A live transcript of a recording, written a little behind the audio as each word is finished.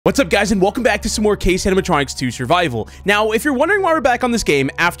What's up, guys, and welcome back to some more Case Animatronics 2 Survival. Now, if you're wondering why we're back on this game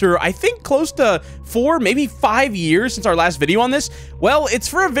after, I think, close to 4, maybe 5 years since our last video on this, well, it's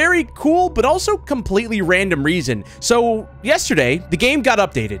for a very cool, but also completely random reason. So, yesterday, the game got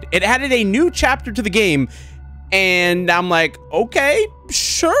updated. It added a new chapter to the game, and I'm like, okay,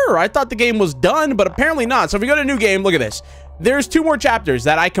 sure. I thought the game was done, but apparently not. So if we go to a new game, look at this. There's 2 more chapters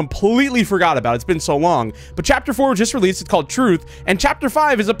that I completely forgot about. It's been so long. But Chapter 4 was just released. It's called Truth. And Chapter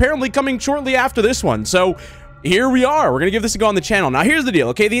 5 is apparently coming shortly after this one. So here we are. We're going to give this a go on the channel. Now, here's the deal,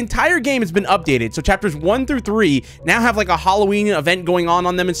 okay? The entire game has been updated. So Chapters 1 through 3 now have like a Halloween event going on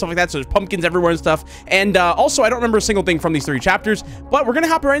them and stuff like that. So there's pumpkins everywhere and stuff. And also, I don't remember a single thing from these 3 chapters. But we're going to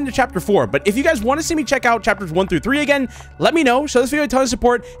hop right into Chapter 4. But if you guys want to see me check out Chapters 1 through 3 again, let me know. Show this video a ton of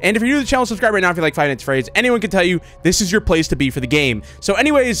support. And if you're new to the channel, subscribe right now if you like 5 Minutes Phrase. Anyone can tell you this is your place to be for the game. So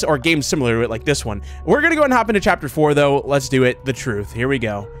anyways, or games similar to it like this one. We're going to go ahead and hop into Chapter 4, though. Let's do it. The Truth. Here we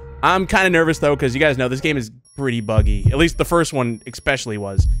go. I'm kind of nervous, though, because you guys know this game is pretty buggy. At least the first one especially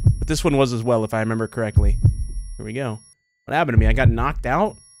was. But this one was as well, if I remember correctly. Here we go. What happened to me? I got knocked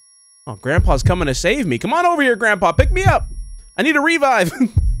out? Oh, Grandpa's coming to save me. Come on over here, Grandpa. Pick me up. I need a revive.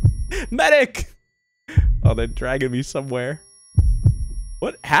 Medic. Oh, they're dragging me somewhere.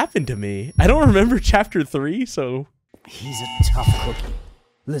 What happened to me? I don't remember Chapter 3, so... He's a tough cookie.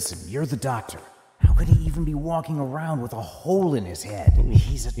 Listen, you're the doctor. How could he even be walking around with a hole in his head?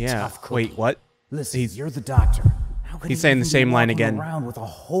 He's a tough cookie. Wait, what? Listen, you're the doctor. How could he's saying the same line again. Around with a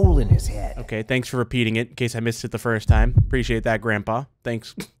hole in his head? Okay, thanks for repeating it in case I missed it the first time. Appreciate that, Grandpa.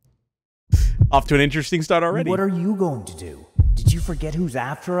 Thanks. Off to an interesting start already. What are you going to do? Did you forget who's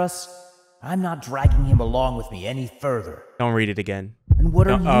after us? I'm not dragging him along with me any further. Don't read it again. And what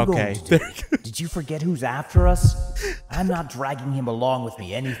are you going to do? Did you forget who's after us? I'm not dragging him along with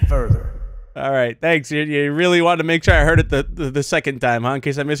me any further. All right, thanks. You really wanted to make sure I heard it the second time, huh? In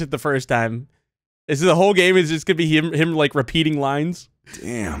case I missed it the first time. Is the whole game is just gonna be him like repeating lines?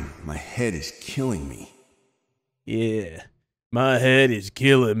 Damn, my head is killing me. Yeah, my head is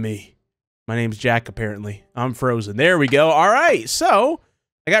killing me. My name's Jack, apparently. I'm frozen. There we go. All right, so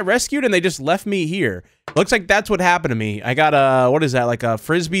I got rescued and they just left me here. Looks like that's what happened to me. I got what is that? Like a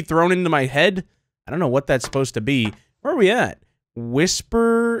frisbee thrown into my head? I don't know what that's supposed to be. Where are we at?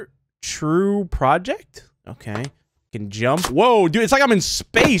 Whisper True Project? Okay. Can jump. Whoa, dude, it's like I'm in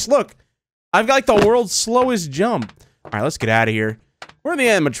space. Look. I've got like the world's slowest jump. All right, let's get out of here. Where are the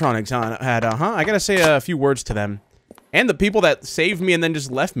animatronics at? I gotta say a few words to them. And the people that saved me and then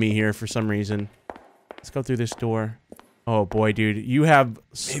just left me here for some reason. Let's go through this door. Oh boy, dude, you have...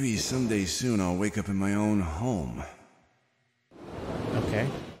 Maybe someday soon I'll wake up in my own home. Okay.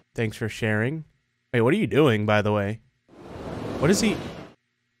 Thanks for sharing. Wait, what are you doing, by the way? What is he...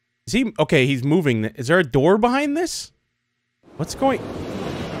 Is he... Okay, he's moving. Is there a door behind this? What's going...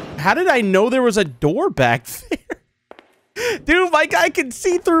 How did I know there was a door back there? Dude, my guy can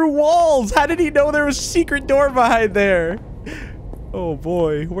see through walls. How did he know there was a secret door behind there? Oh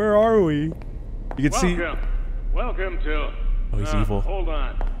boy, where are we? You can see... Welcome to... Oh, he's evil. Hold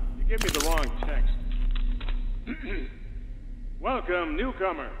on. You gave me the wrong text. Welcome,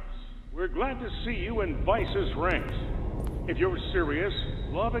 newcomers. We're glad to see you in Vice's ranks. If you're serious,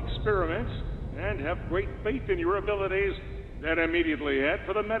 love experiments, and have great faith in your abilities, then immediately head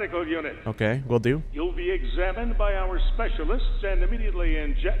for the medical unit. Okay, will do. You'll be examined by our specialists and immediately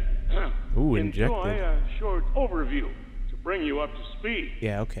enjoy a short overview to bring you up to speed.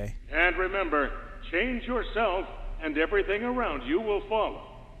 Yeah, okay. And remember, change yourself and everything around you will follow.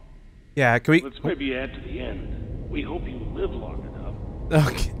 Yeah, can we... Let's maybe add to the end. We hope you live long enough.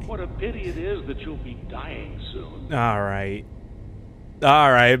 Okay. What a pity it is that you'll be dying soon. All right.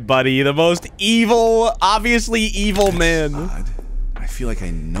 All right, buddy. The most evil, obviously evil man. Odd. I feel like I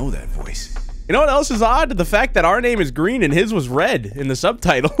know that voice. You know what else is odd? The fact that our name is green and his was red in the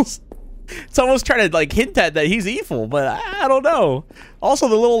subtitles. It's almost trying to like hint at that he's evil, but I don't know. Also,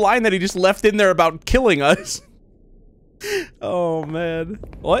 the little line that he just left in there about killing us. Oh, man.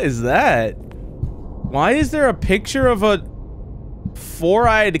 What is that? Why is there a picture of a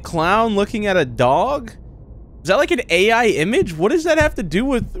four-eyed clown looking at a dog? Is that like an AI image? What does that have to do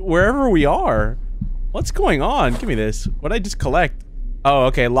with wherever we are? What's going on? Give me this. What did I just collect? Oh,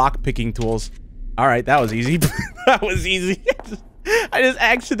 okay. Lock picking tools. All right. That was easy. That was easy. I just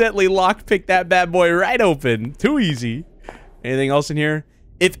accidentally lock picked that bad boy right open. Too easy. Anything else in here?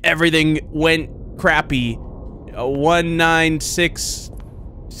 If everything went crappy, 196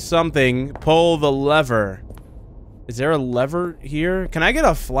 something, pull the lever. Is there a lever here? Can I get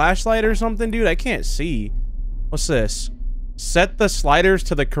a flashlight or something, dude? I can't see. What's this? Set the sliders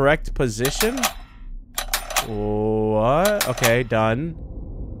to the correct position? What? Okay, done.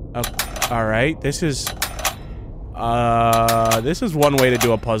 All right, this is one way to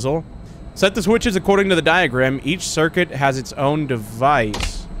do a puzzle. Set the switches according to the diagram. Each circuit has its own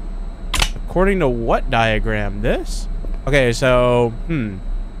device. According to what diagram? This? Okay, so,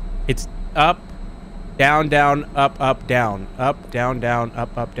 it's up, down, down, up, down. Up, down, down,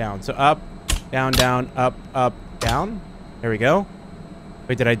 up, down. So up, down, down, up, down. There we go.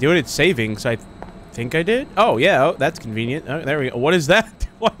 Wait, did I do it? It's saving, so I think I did. Oh, yeah, oh, that's convenient. Oh, there we go. What is that?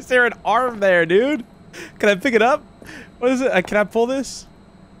 Why is there an arm there, dude? Can I pick it up? What is it? Can I pull this?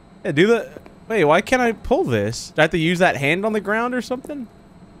 Yeah, do the... Wait, why can't I pull this? Do I have to use that hand on the ground or something?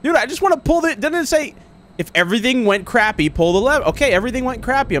 Dude, I just want to pull it. Didn't it say if everything went crappy, pull the lever? Okay, everything went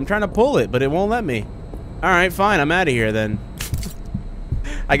crappy. I'm trying to pull it, but it won't let me. All right, fine. I'm out of here then.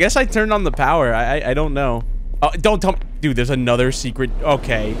 I guess I turned on the power. I don't know. Oh, don't tell me. Dude, there's another secret.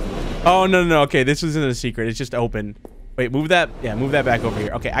 Okay. Oh, no. Okay, this isn't a secret. It's just open. Wait, move that. Yeah, move that back over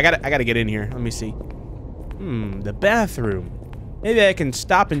here. Okay, I gotta get in here. Let me see. The bathroom. Maybe I can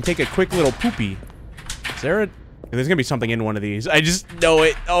stop and take a quick little poopy. Is there a... There's gonna be something in one of these. I just know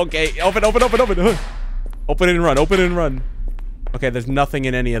it. Okay, open. Open and run, open and run. Okay, there's nothing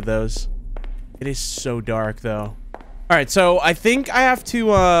in any of those. It is so dark, though. All right, so I think I have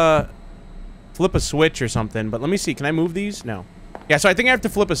to, flip a switch or something, but let me see. Can I move these? No. Yeah, so I think I have to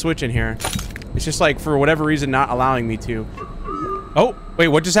flip a switch in here. It's just, like, for whatever reason, not allowing me to. Oh, wait,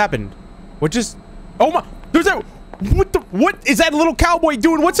 what just happened? What just... Oh, my... There's that... What is that little cowboy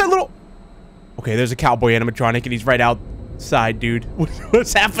doing? What's that little... Okay, there's a cowboy animatronic, and he's right outside, dude.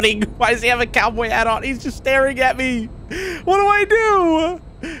 What's happening? Why does he have a cowboy hat on? He's just staring at me. What do I do?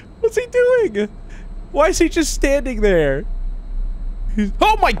 What's he doing? Why is he just standing there?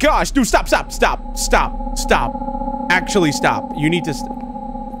 Oh my gosh, dude, stop. Actually, stop. You need to...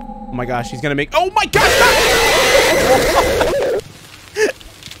 Oh my gosh, he's gonna make... Oh my gosh, stop!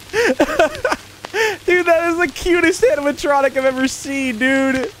 Dude, that is the cutest animatronic I've ever seen,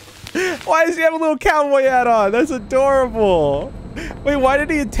 dude. Why does he have a little cowboy hat on? That's adorable. Wait, why did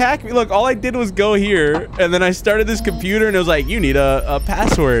he attack me? Look, all I did was go here, and then I started this computer, and it was like, you need a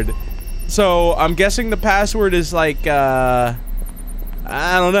password. So, I'm guessing the password is like, I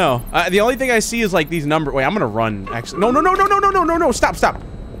don't know. The only thing I see is like these numbers. Wait, I'm gonna run, actually. No, stop.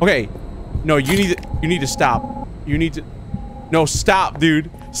 Okay. No, you need to stop. You need to... No, stop,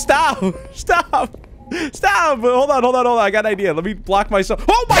 dude. Stop. Hold on. I got an idea. Let me block myself.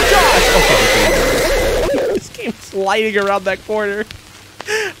 Oh my gosh. Okay. This game's sliding around that corner.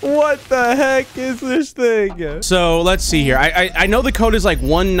 What the heck is this thing? So let's see here. I know the code is like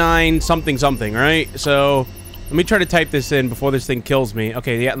 19 something, right? So let me try to type this in before this thing kills me.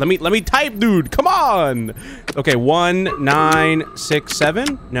 Okay, yeah, let me type, dude. Come on. Okay,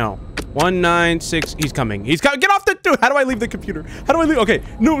 1967. No. 196. He's coming. Get off the... Dude, how do I leave the computer? How do I leave? Okay.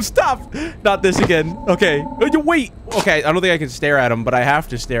 No, stop. Not this again. Okay. Wait. Okay. I don't think I can stare at him, but I have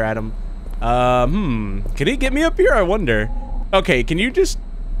to stare at him. Can he get me up here? I wonder. Okay. Can you just...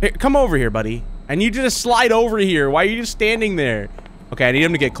 Here, come over here, buddy. I need you to slide over here. Why are you just standing there? Okay. I need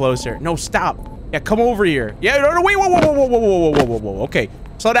him to get closer. No, stop. Yeah, come over here. Yeah, no, wait. Whoa. Okay.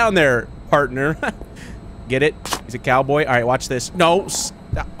 Slow down there, partner. Get it? He's a cowboy. All right, watch this. No,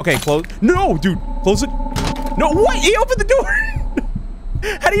 okay, close. No, dude, close it. No, what? He opened the door.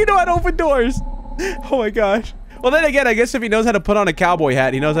 How do you know how to open doors? Oh my gosh. Well, then again, I guess if he knows how to put on a cowboy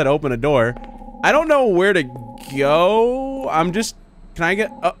hat, he knows how to open a door. I don't know where to go. I'm just... Can I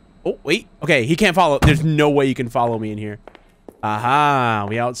get... oh, wait. Okay, he can't follow. There's no way you can follow me in here. Aha,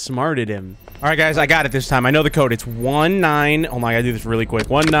 we outsmarted him. All right, guys, I got it this time. I know the code. It's 19... Oh my, I gotta do this really quick.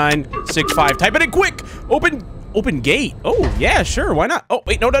 1965. Type it in quick. Open gate. Oh, yeah, sure. Why not? Oh,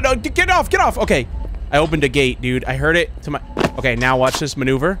 wait, no. Get off. Okay. I opened a gate, dude. I heard it to my... Okay, now watch this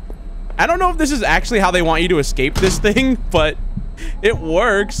maneuver. I don't know if this is actually how they want you to escape this thing, but it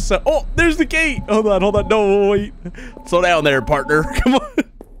works. So, oh, there's the gate. Hold on. No, wait. Slow down there, partner. Come on.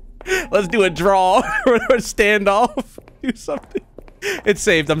 Let's do a draw or a standoff. Do something. It's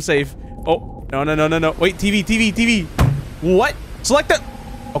saved. I'm safe. Oh, no. Wait, TV. What? Select the...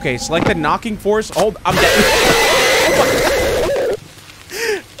 Okay, select the knocking force. Oh, I'm dead.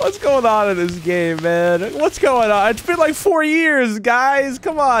 What's going on in this game, man? What's going on? It's been like 4 years, guys.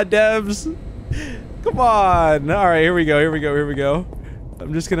 Come on, devs. Come on. All right, here we go.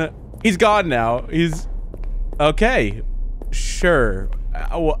 I'm just gonna... He's gone now. He's... Okay. Sure.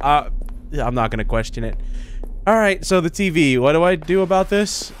 I'm not gonna question it. All right, so the TV. What do I do about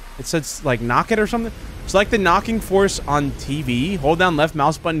this? It says, like, knock it or something? Select the knocking force on TV. Hold down left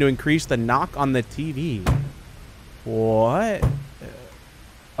mouse button to increase the knock on the TV. What?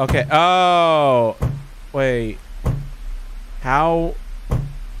 Okay. Oh. Wait. How?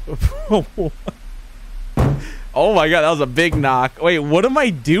 Oh my god, that was a big knock. Wait, what am I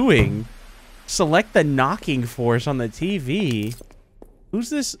doing? Select the knocking force on the TV. Who's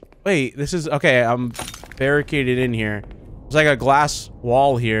this? Wait, this is... Okay, I'm barricaded in here. There's like a glass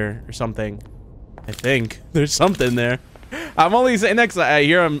wall here or something. I think. There's something there. I'm only saying next. I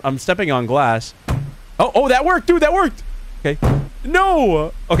hear I'm stepping on glass. Oh, that worked, dude. That worked. Okay.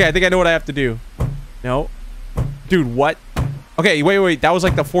 No. Okay, I think I know what I have to do. No. Dude, what? Okay, wait. That was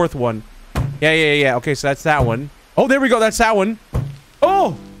like the fourth one. Yeah. Okay, so that's that one. Oh, there we go. That's that one.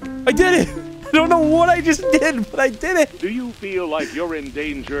 Oh, I did it. I don't know what I just did, but I did it. Do you feel like you're in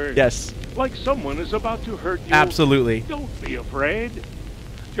danger? Yes. Like someone is about to hurt you? Absolutely. Don't be afraid.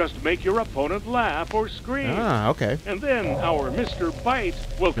 Just make your opponent laugh or scream. Ah, okay. And then our Mr. Bite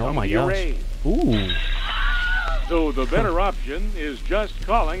will come to your aid. Ooh. So the better option is just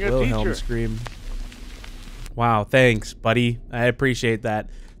calling a Wilhelm teacher. Scream. Wow, thanks, buddy. I appreciate that.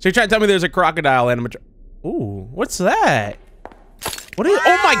 So you're trying to tell me there's a crocodile animatronic? Ooh, what's that? What is?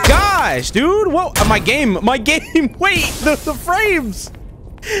 Oh my gosh, dude! Whoa, my game. Wait, the frames.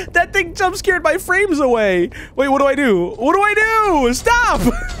 That thing jump scared my frames away. Wait, what do I do? What do I do? Stop!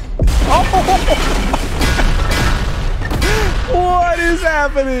 Oh! What is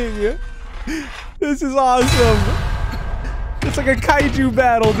happening? This is awesome. It's like a kaiju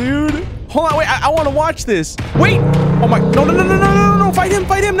battle, dude. Hold on, wait, I want to watch this. Wait! Oh my, no, fight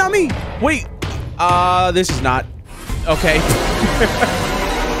him, not me. Wait, this is not, okay.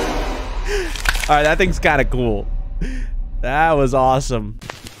 All right, that thing's kind of cool. That was awesome.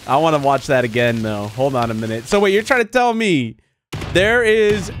 I want to watch that again, though. Hold on a minute. So wait, you're trying to tell me there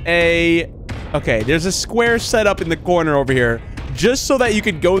is a, okay, there's a square set up in the corner over here just so that you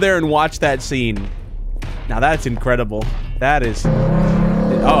could go there and watch that scene. Now that's incredible. That is,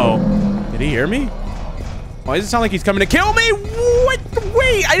 uh-oh. Did he hear me? Why does it sound like he's coming to kill me? What?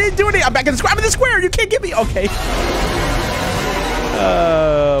 Wait, I didn't do anything. I'm back in the square. I'm in the square. You can't get me. Okay.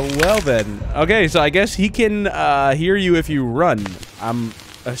 Well then. Okay, so I guess he can hear you if you run. I'm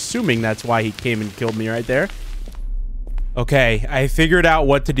assuming that's why he came and killed me right there. Okay, I figured out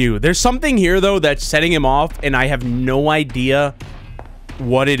what to do. There's something here, though, that's setting him off, and I have no idea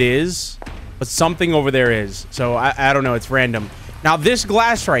what it is, but something over there is. So I don't know. It's random. Now, this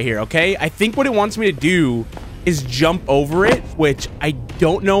glass right here, okay? I think what it wants me to do is jump over it, which I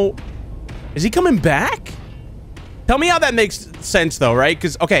don't know. Is he coming back? Tell me how that makes sense, though, right?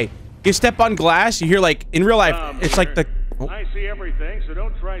 Because, okay, you step on glass, you hear, like, in real life, it's like the... Oh. I see everything, so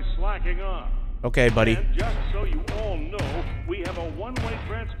don't try slacking off. Okay, buddy. And just so you all know, we have a one-way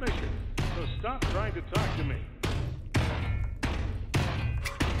transmission, so stop trying to talk to me.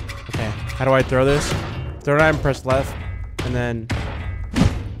 Okay, how do I throw this? Throw it and press left, and then...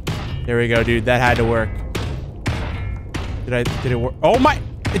 There we go, dude. That had to work. Did it work? Oh my...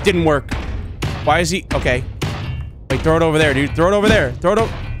 It didn't work. Why is he... Okay. Wait, throw it over there, dude. Throw it over there. Throw it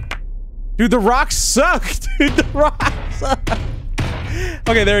over... Dude, the rocks suck, dude. The rocks suck.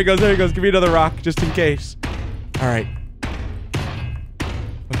 Okay, there he goes. There he goes. Give me another rock, just in case. All right.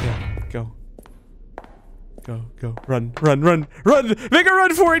 Okay, go. Go. Run. Make a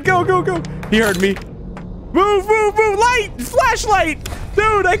run for it. Go. He heard me. Move. Light! Flashlight!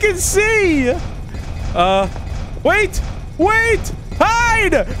 Dude, I can see! Wait!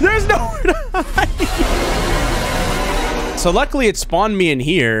 Hide! There's nowhere to hide! So luckily it spawned me in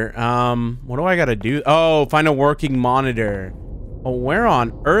here. What do I gotta do? Oh, find a working monitor. Oh, where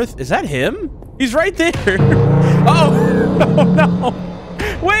on earth? Is that him? He's right there. Oh, no.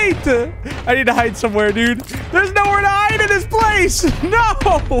 Wait! I need to hide somewhere, dude. There's nowhere to hide in this place! No!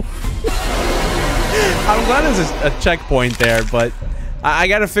 I'm glad there's a checkpoint there, but I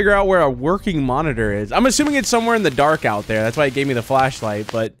gotta figure out where a working monitor is. I'm assuming it's somewhere in the dark out there. That's why it gave me the flashlight,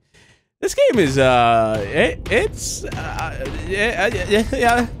 but this game is, yeah.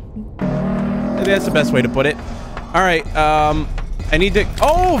 That's the best way to put it. All right, I need to,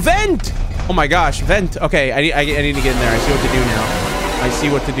 oh, vent! Oh my gosh, vent. Okay, I need to get in there. I see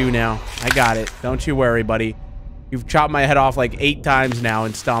what to do now. I got it. Don't you worry, buddy. You've chopped my head off like 8 times now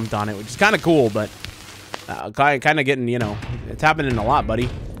and stomped on it, which is kind of cool, but kind of getting, you know, it's happening a lot, buddy.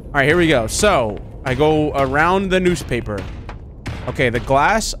 All right, here we go. So I go around the newspaper. Okay, the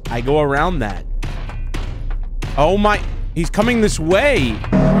glass, I go around that. Oh my, he's coming this way.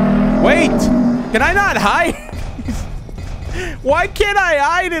 Wait, can I not hide? Why can't I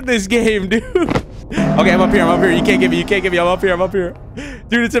hide in this game, dude? Okay, I'm up here. You can't get me. I'm up here.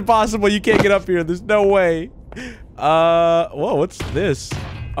 Dude, it's impossible. You can't get up here. There's no way. Whoa, what's this?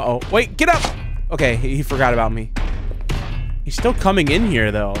 Uh-oh. Wait, get up. Okay, he forgot about me. He's still coming in here,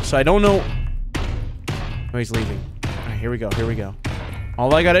 though, so I don't know. Oh, he's leaving. All right, here we go.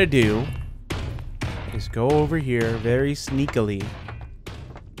 all I gotta do is go over here very sneakily.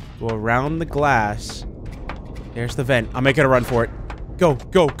 Go around the glass. There's the vent. I'm making a run for it. Go,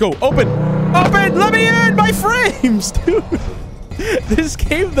 go, go. Open! Open! Let me in! My frames, dude! This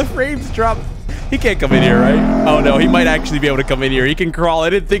game, the frames drop. He can't come in here, right? Oh, no. He might actually be able to come in here. He can crawl. I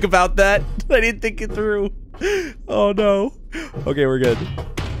didn't think about that. I didn't think it through. Oh, no. Okay, we're good.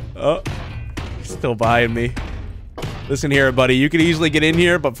 Oh, he's still behind me. Listen here, buddy. You could easily get in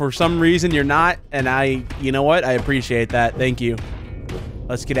here, but for some reason you're not. And you know what? I appreciate that. Thank you.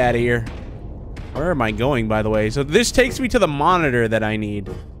 Let's get out of here. Where am I going, by the way? So this takes me to the monitor that I need.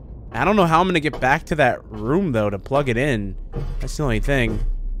 I don't know how I'm going to get back to that room, though, to plug it in. That's the only thing.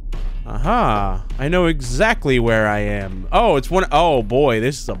 Aha. I know exactly where I am. Oh, it's one. Oh, boy.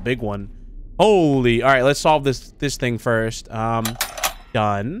 This is a big one. Holy. All right, let's solve this thing first.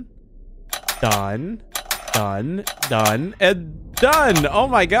 Done. Done. Done, done, and done. Oh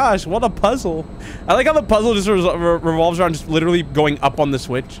my gosh, what a puzzle. I like how the puzzle just revolves around just literally going up on the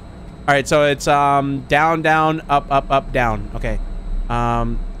switch. All right, so it's down, down, up, up, up, down. Okay.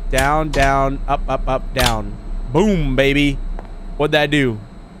 Down, down, up, up, up, down. Boom, baby. What'd that do?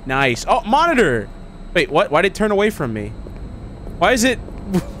 Nice. Oh, monitor. Wait, what? Why did it turn away from me? Why is it...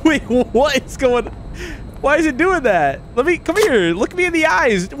 Wait, what is going... Why is it doing that? Let me... Come here. Look me in the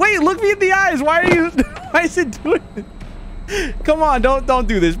eyes. Wait, look me in the eyes. Why are you... Why is it doing it? Come on, don't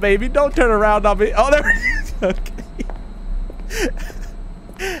do this, baby. Don't turn around on me. Oh, there it is. Okay.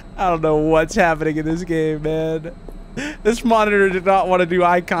 I don't know what's happening in this game, man. This monitor did not want to do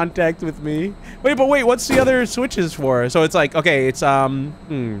eye contact with me. Wait, but wait, what's the other switches for? So it's like, okay, it's up,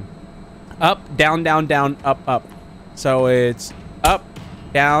 down, down, down, up, up. So it's up,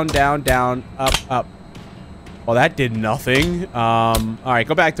 down, down, down, up, up. Well, that did nothing. All right,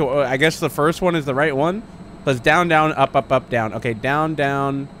 go back to, I guess the first one is the right one. So it's down, down, up, up, up, down. Okay, down,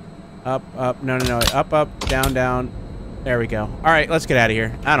 down, up, up. No, no, no, up, up, down, down. There we go. All right, let's get out of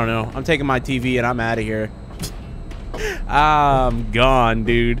here. I don't know. I'm taking my TV and I'm out of here. I'm gone,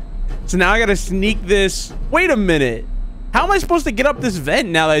 dude. So now I gotta sneak this. Wait a minute. How am I supposed to get up this vent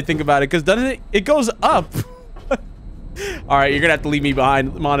now that I think about it? Because doesn't it? It goes up. All right, you're gonna have to leave me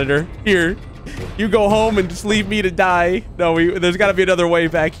behind, monitor. Here, you go home and just leave me to die. No, there's gotta be another way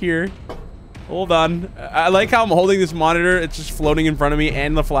back here. Hold on. I like how I'm holding this monitor. It's just floating in front of me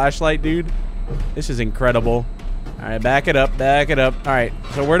and the flashlight, dude. This is incredible. All right, back it up, back it up. All right,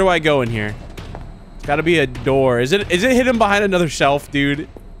 so where do I go in here? It's gotta be a door. Is it hidden behind another shelf, dude?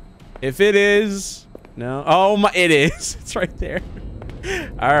 If it is, no. Oh my, it is. It's right there.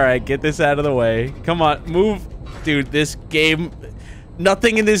 All right, get this out of the way. Come on, move. Dude, this game,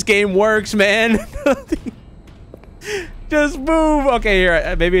 nothing in this game works, man. Just move. Okay,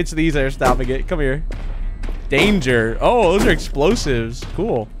 here, maybe it's these that are stopping it. Come here. Danger. Oh, those are explosives.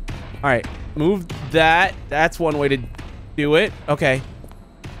 Cool. All right, move that. That's one way to do it. Okay.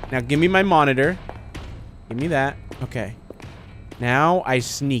 Now give me my monitor. Give me that. Okay. Now I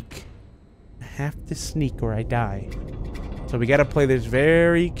sneak. I have to sneak or I die. So we gotta play this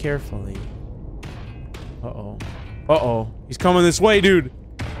very carefully. Uh-oh. Uh-oh. He's coming this way, dude.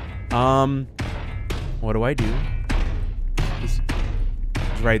 What do I do? He's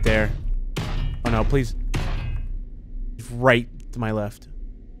right there. Oh no, please. He's right to my left.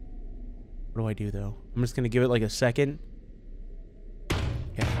 What do I do though? I'm just gonna give it like a second.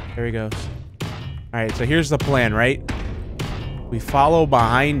 Okay, there he goes. Alright, so here's the plan, right? We follow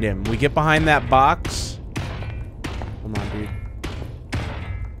behind him. We get behind that box. Come on, dude.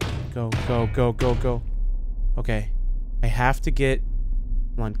 Go, go, go, go, go. Okay. I have to get...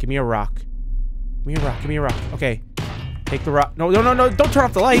 Come on, give me a rock. Give me a rock, give me a rock. Okay. Take the rock. No, no, no, no. Don't turn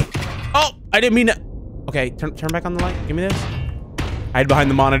off the light. Oh, I didn't mean to... Okay, turn back on the light. Give me this. Hide behind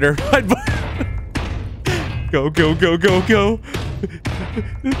the monitor. Hide behind... Go, go, go, go, go.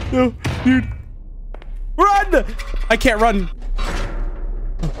 No, dude. Run! I can't run.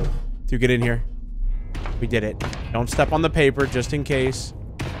 Dude, get in here. We did it. Don't step on the paper, just in case.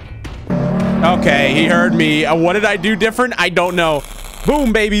 Okay, he heard me. What did I do different? I don't know.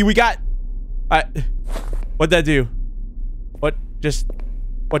 Boom, baby. We got... What'd that do? What just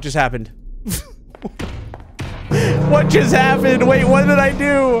happened? What just happened? Wait, what did I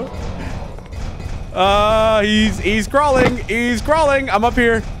do? He's crawling. He's crawling. I'm up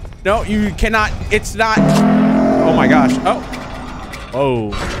here. No, you cannot. It's not. Oh my gosh. Oh. Whoa.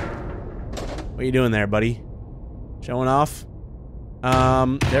 What are you doing there, buddy? Showing off?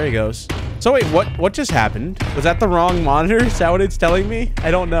 There he goes. So wait, what just happened? Was that the wrong monitor? Is that what it's telling me? I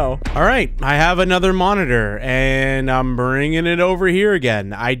don't know. All right, I have another monitor and I'm bringing it over here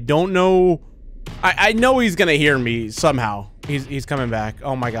again. I don't know. I know he's gonna hear me somehow. He's coming back.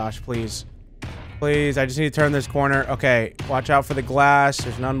 Oh my gosh, please. Please, I just need to turn this corner. Okay, watch out for the glass.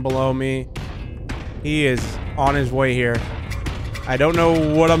 There's none below me. He is on his way here. I don't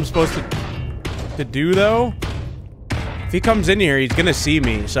know what I'm supposed to do, though. If he comes in here, he's gonna see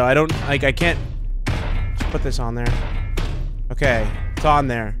me. So I don't, like, I can't just put this on there. Okay, it's on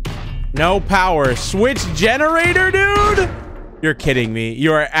there. No power. Switch generator, dude? You're kidding me.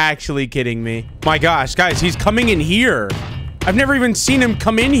 You are actually kidding me. My gosh, guys, he's coming in here. I've never even seen him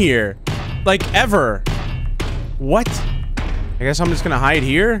come in here. Like, ever. What? I guess I'm just gonna hide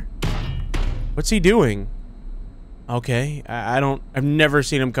here? What's he doing? Okay, I've never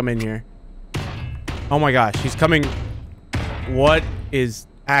seen him come in here. Oh my gosh, he's coming. What is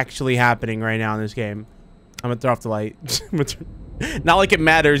actually happening right now in this game? I'm gonna throw off the light. Not like it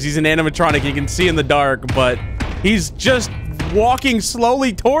matters. He's an animatronic. You can see in the dark, but he's just walking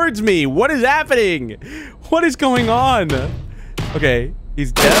slowly towards me. What is happening? What is going on? Okay,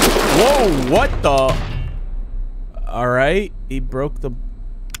 he's dead. Whoa, what the? All right, he broke the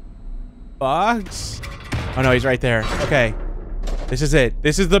box. Oh no, he's right there. Okay, this is it.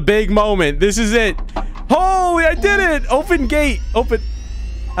 This is the big moment. This is it. Holy, I did it. Open gate. Open.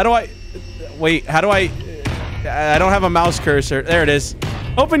 How do I? Wait, how do I don't have a mouse cursor. There it is.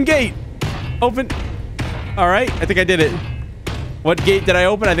 Open gate. Open. All right, I think I did it. What gate did I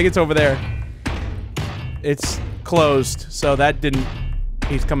open? I think it's over there. It's closed, so that didn't.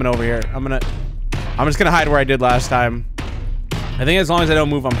 He's coming over here. I'm just gonna hide where I did last time. I think as long as I don't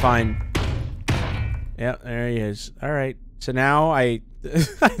move, I'm fine. Yeah, there he is. All right. So now I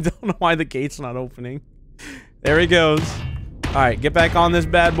don't know why the gate's not opening. There he goes. All right, get back on this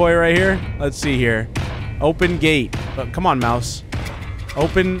bad boy right here. Let's see here. Open gate. Oh, come on, mouse.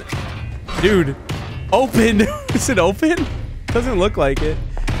 Open. Dude. Open. Is it open? Doesn't look like it.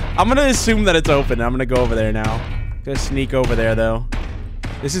 I'm gonna assume that it's open. I'm gonna go over there now. Gonna sneak over there though.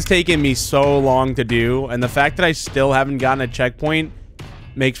 This is taking me so long to do, and the fact that I still haven't gotten a checkpoint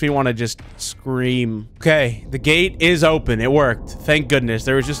makes me want to just scream. Okay, the gate is open. It worked. Thank goodness.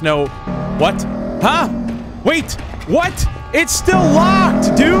 There was just no... What? Huh? Wait. What? It's still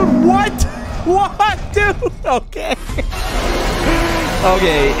locked, dude. What? What, dude? Okay.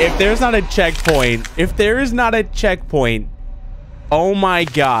 Okay, if there's not a checkpoint, oh my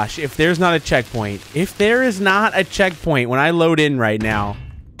gosh, if there's not a checkpoint when I load in right now,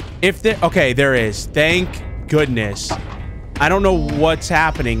 okay, there is. Thank goodness. I don't know what's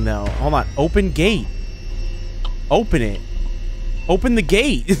happening though. Hold on. Open gate. Open it. Open the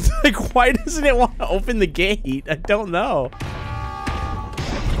gate. It's like, why doesn't it want to open the gate? I don't know.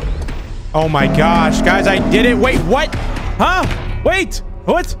 Oh my gosh, guys, I did it. Wait, what? Huh? Wait,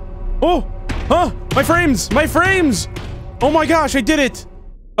 what? Oh, huh? My frames. Oh my gosh, I did it.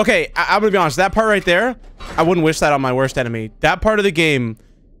 Okay, I'm gonna be honest. That part right there, I wouldn't wish that on my worst enemy. That part of the game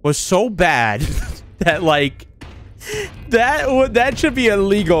was so bad that, like, that should be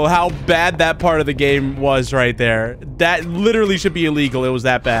illegal. How bad that part of the game was right there. That literally should be illegal. It was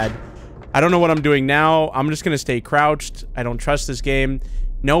that bad. I don't know what I'm doing now. I'm just gonna stay crouched. I don't trust this game.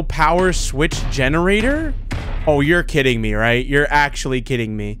 No power switch generator? Oh, you're kidding me, right? You're actually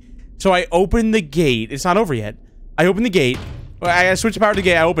kidding me. So I opened the gate. It's not over yet. I opened the gate. I gotta switch the power to the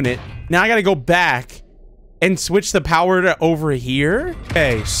gate. I open it. Now I gotta go back and switch the power to over here.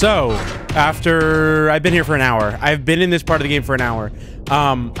 Okay, so after I've been here for an hour. I've been in this part of the game for an hour.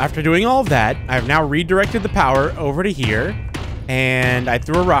 After doing all of that, I've now redirected the power over to here. And I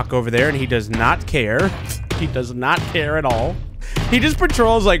threw a rock over there, and he does not care. He does not care at all. He just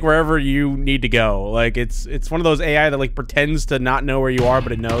patrols like wherever you need to go. Like it's one of those AI that like pretends to not know where you are,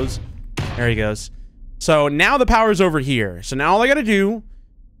 but it knows. There he goes. So now the power's over here. So now all I gotta do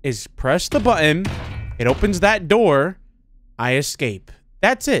is press the button. It opens that door. I escape.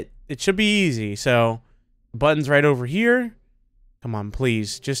 That's it. It should be easy. So the button's right over here. Come on,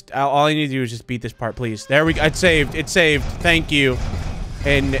 please. Just all I need to do is just beat this part, please. There we go. It's saved. It's saved. Thank you.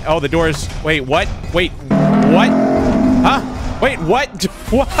 And oh, the door's. Wait, what? Wait, what? Huh? Wait, what?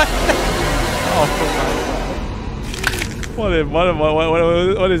 What? Oh my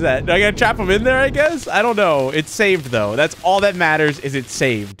God. What is that? Do I gotta trap him in there, I guess? I don't know. It's saved though. That's all that matters, is it's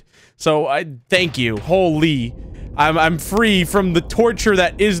saved. So I thank you. Holy. I'm free from the torture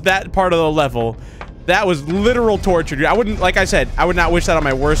that is that part of the level. That was literal torture, dude. I wouldn't, like I said, I would not wish that on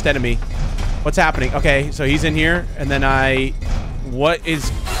my worst enemy. What's happening? Okay, so he's in here, and then what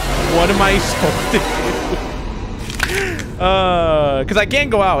am I supposed to do? Because I can't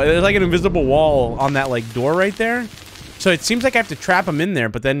go out. There's like an invisible wall on that like door right there. So it seems like I have to trap him in there,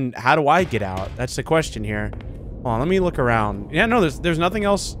 but then how do I get out? That's the question here. Hold on, let me look around. Yeah, no, there's nothing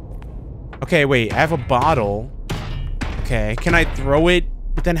else. Okay, wait, I have a bottle. Okay, can I throw it?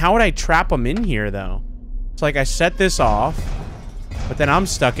 But then how would I trap him in here, though? It's like I set this off, but then I'm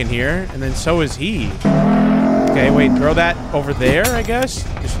stuck in here, and then so is he. Okay, wait, throw that over there, I guess?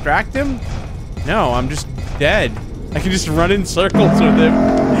 Distract him? No, I'm just dead. I can just run in circles with him.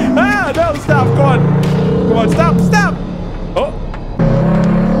 Ah, no, stop, come on. Come on, stop, stop. Oh.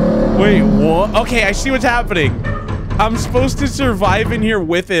 Wait, what? Okay, I see what's happening. I'm supposed to survive in here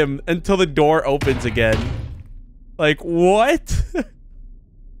with him until the door opens again. Like, what?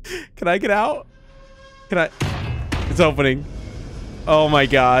 Can I get out? Can I? It's opening. Oh my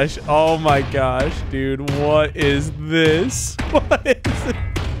gosh. Oh my gosh, dude. What is this? What is it?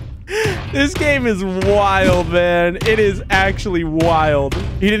 This game is wild, man. It is actually wild.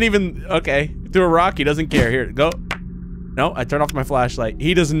 He didn't even... Okay. Threw a rock. He doesn't care. Here, go. No, I turned off my flashlight.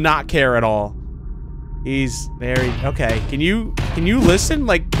 He does not care at all. He's very... Okay. Can you listen?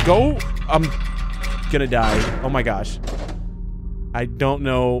 Like, go... I'm gonna die. Oh my gosh. I don't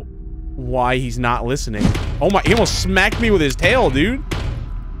know why he's not listening. Oh my... He almost smacked me with his tail, dude.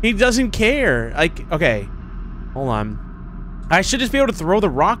 He doesn't care. Like, okay. Hold on. I should just be able to throw the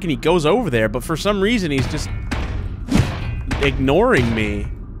rock and he goes over there, but for some reason he's just ignoring me.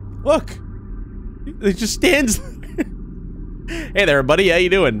 Look. He just stands there. Hey there, buddy. How you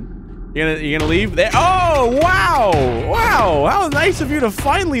doing? You gonna leave? There. Oh, wow. Wow. How nice of you to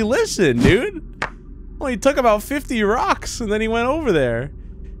finally listen, dude. Only took about 50 rocks and then he went over there.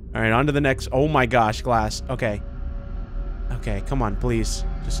 All right, on to the next. Oh my gosh, glass. Okay. Okay, come on, please.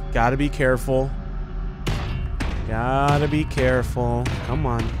 Just gotta be careful. Gotta be careful. Come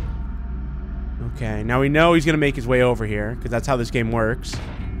on. Okay, now we know he's gonna make his way over here, because that's how this game works.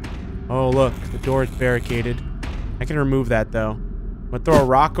 Oh, look. The door is barricaded. I can remove that, though. I'm gonna throw a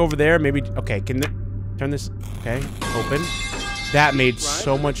rock over there. Maybe... Okay, can... Turn this... Okay, open. That made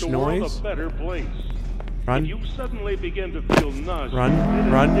so much noise. Run. You suddenly begin to feel nauseous.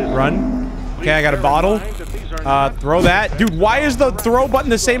 Run. Okay, I got a bottle. Throw that. Dude, why is the throw button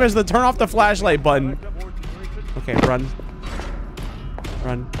the same as the turn off the flashlight button? Okay, run.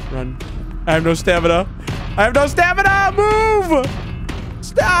 I have no stamina. Move!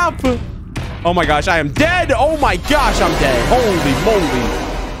 Stop! Oh my gosh, I am dead! Oh my gosh, I'm dead. Holy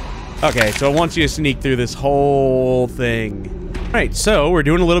moly. Okay, so it wants you to sneak through this whole thing. All right, so we're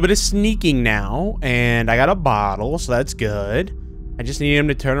doing a little bit of sneaking now, and I got a bottle, so that's good. I just need him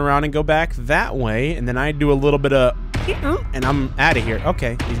to turn around and go back that way, and then I do a little bit of... And I'm out of here.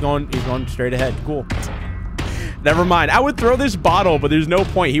 Okay, he's going straight ahead. Cool. Never mind. I would throw this bottle, but there's no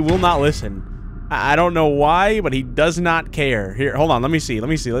point. He will not listen. I don't know why, but he does not care. Here, hold on. Let me see.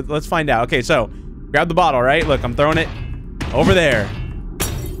 Let's find out. Okay, so grab the bottle, right? Look, I'm throwing it over there.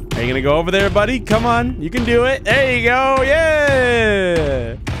 Are you going to go over there, buddy? Come on. You can do it. There you go.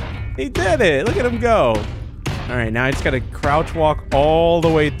 Yeah. He did it. Look at him go. All right, now I just got to crouch walk all the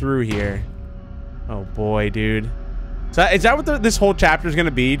way through here. Oh, boy, dude. So is that what this whole chapter is going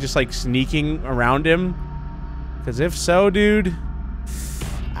to be? Just like sneaking around him? Because if so, dude,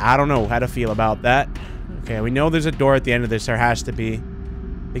 I don't know how to feel about that. Okay, we know there's a door at the end of this. There has to be.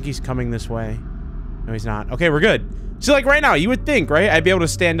 I think he's coming this way. No, he's not. Okay, we're good. So, like, right now, you would think, right? I'd be able to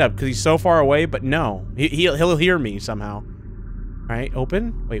stand up because he's so far away, but no. He'll hear me somehow. All right,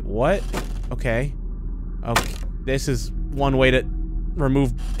 open. Wait, what? Okay. Okay, this is one way to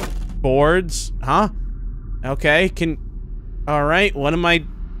remove boards. Huh? Okay, all right, what am I...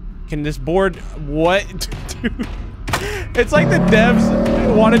 Can this board... What? Dude. It's like the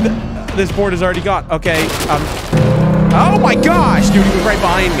devs wanted... This board is already gone. Okay. Oh my gosh, dude. He was right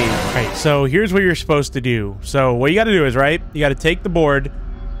behind me. All right, so here's what you're supposed to do. So what you got to do is, right? You got to take the board,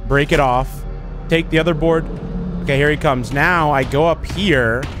 break it off, take the other board. Okay, here he comes. Now I go up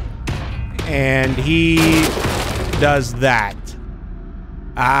here, and he does that.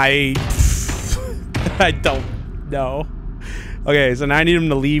 I don't know. Okay, so now I need him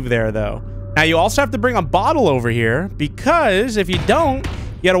to leave there, though. Now, you also have to bring a bottle over here, because if you don't,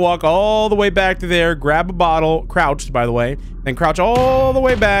 you gotta walk all the way back to there, grab a bottle, crouched, by the way, then crouch all the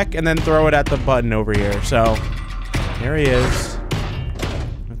way back, and then throw it at the button over here. So, there he is.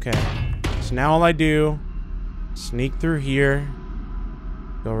 Okay. So now all I do, sneak through here,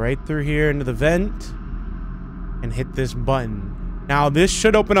 go right through here into the vent, and hit this button. Now, this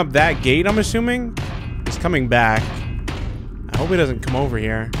should open up that gate, I'm assuming. He's coming back. I hope he doesn't come over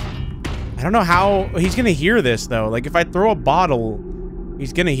here. I don't know how... He's gonna hear this, though. Like, if I throw a bottle,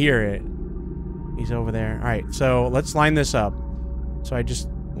 he's gonna hear it. He's over there. Alright, so let's line this up. So I just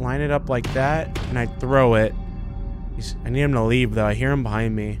line it up like that, and I throw it. I need him to leave, though. I hear him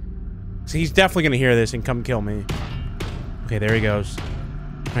behind me. So he's definitely gonna hear this and come kill me. Okay, there he goes.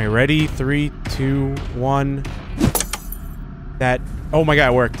 Alright, ready? 3, 2, 1. That... Oh my god,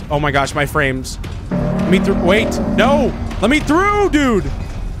 it worked. Oh my gosh, my frames. Let me through. Wait. No! Let me through, dude!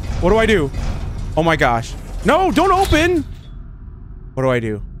 What do I do? Oh my gosh. No, don't open! What do I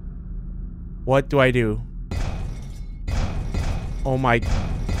do? What do I do? Oh my...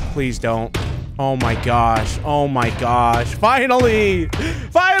 Please don't. Oh my gosh. Oh my gosh. Finally!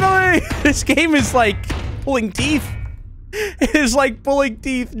 Finally! This game is like pulling teeth. It is like pulling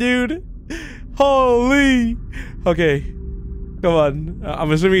teeth, dude. Holy. Okay. Come on.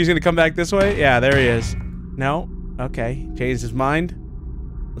 I'm assuming he's gonna come back this way. Yeah, there he is. No? Okay. Changed his mind.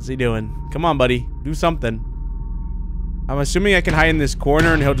 What's he doing? Come on, buddy. Do something. I'm assuming I can hide in this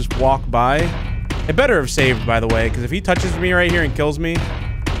corner and he'll just walk by. It better have saved, by the way, because if he touches me right here and kills me...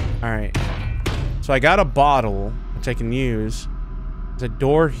 Alright. So I got a bottle, which I can use. There's a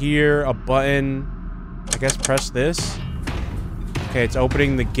door here, a button. I guess press this. Okay, it's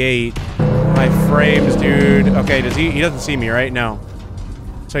opening the gate. My frames, dude. Okay, does he doesn't see me, right? No.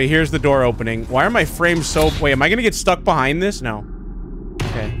 So he hears the door opening. Why are my frames so... Wait, am I gonna get stuck behind this? No.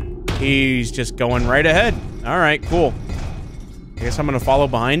 Okay. He's just going right ahead. Alright, cool. I guess I'm gonna follow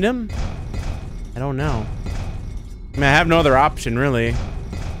behind him? I don't know. I mean, I have no other option, really.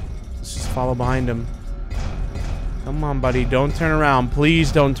 Let's just follow behind him. Come on, buddy. Don't turn around.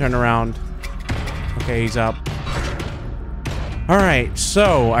 Please don't turn around. Okay, he's up. Alright,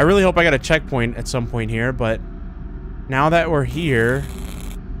 so I really hope I got a checkpoint at some point here, but now that we're here,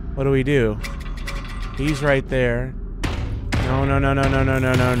 what do? He's right there. No, no, no, no, no, no,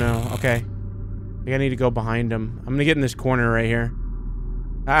 no, no, no. Okay. I think I need to go behind him. I'm gonna get in this corner right here.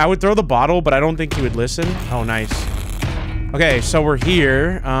 I would throw the bottle, but I don't think he would listen. Oh, nice. Okay, so we're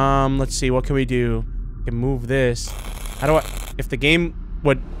here. Let's see. What can we do? I can move this. How do I... If the game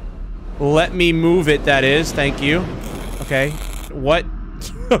would let me move it, that is. Thank you. Okay. What?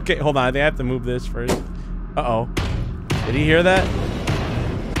 Okay, hold on. I think I have to move this first. Uh-oh. Did he hear that?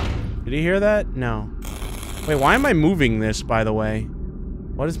 Did he hear that? No. Wait, why am I moving this, by the way?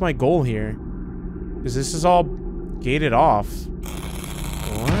 What is my goal here? Because this is all gated off.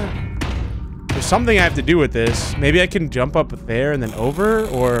 What? There's something I have to do with this. Maybe I can jump up there and then over,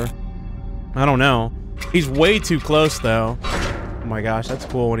 or... I don't know. He's way too close, though. Oh my gosh, that's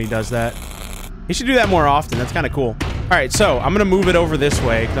cool when he does that. He should do that more often. That's kind of cool. Alright, so I'm gonna move it over this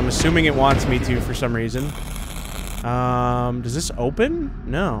way, because I'm assuming it wants me to for some reason. Does this open?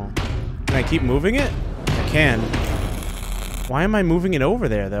 No. Can I keep moving it? I can. Why am I moving it over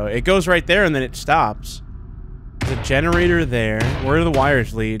there, though? It goes right there and then it stops. There's a generator there. Where do the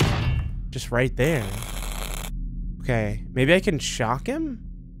wires lead? Just right there. Okay. Maybe I can shock him?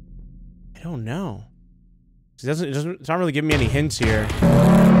 I don't know. It's not really giving me any hints here.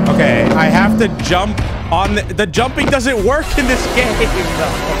 Okay, I have to jump on the jumping doesn't work in this game,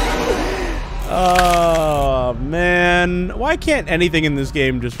 though. Oh, man. Why can't anything in this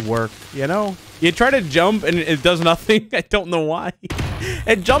game just work, you know? You try to jump and it does nothing. I don't know why.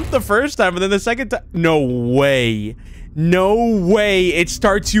 It jumped the first time, but then the second time... No way. No way it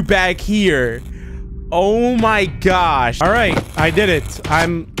starts you back here. Oh my gosh. All right, I did it.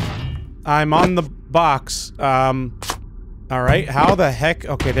 I'm on the box. All right, how the heck?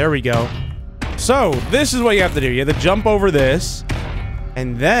 Okay, there we go. So, this is what you have to do. You have to jump over this.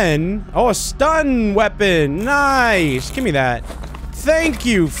 And then... Oh, a stun weapon. Nice. Give me that. Thank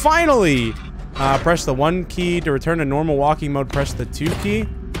you. Finally. Press the 1 key to return to normal walking mode. Press the 2 key.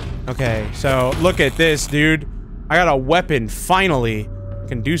 Okay, so look at this, dude. I got a weapon. Finally. I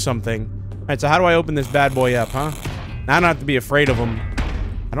can do something. Alright, so how do I open this bad boy up, huh? Now I don't have to be afraid of him.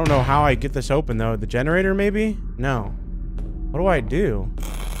 I don't know how I get this open, though. The generator, maybe? No. What do I do?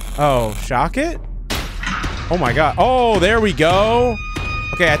 Oh, shock it? Oh my god. Oh, there we go.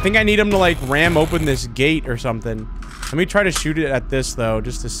 Okay, I think I need him to, like, ram open this gate or something. Let me try to shoot it at this, though,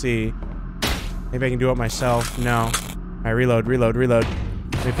 just to see. Maybe I can do it myself. No. Alright, reload, reload, reload.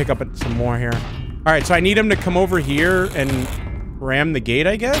 Let me pick up some more here. Alright, so I need him to come over here and ram the gate,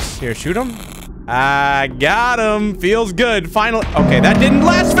 I guess? Here, shoot him. I got him. Feels good. Finally. Okay, that didn't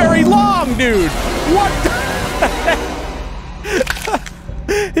last very long, dude. What the...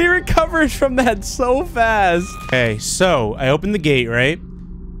 He recovers from that so fast. Okay, so I opened the gate, right?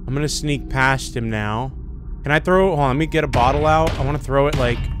 I'm gonna sneak past him now. Can I throw... Hold on, let me get a bottle out. I want to throw it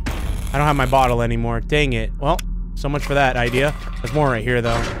like... I don't have my bottle anymore. Dang it. Well, so much for that idea. There's more right here,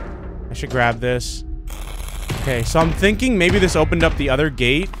 though. I should grab this. Okay, so I'm thinking maybe this opened up the other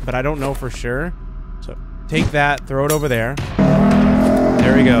gate, but I don't know for sure. So take that, throw it over there.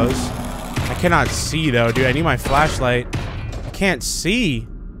 There he goes. I cannot see, though, dude. I need my flashlight. I can't see.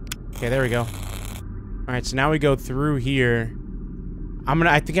 Okay, there we go. Alright, so now we go through here.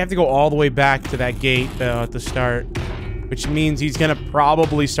 I think I have to go all the way back to that gate, though, at the start. which means he's gonna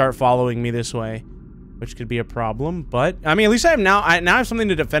probably start following me this way, which could be a problem. But I mean, at least I have now I have something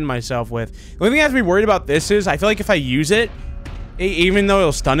to defend myself with. The only thing I have to be worried about this is I feel like if I use it, even though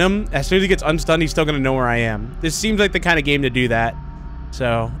it'll stun him, as soon as he gets unstunned, he's still gonna know where I am. This seems like the kind of game to do that.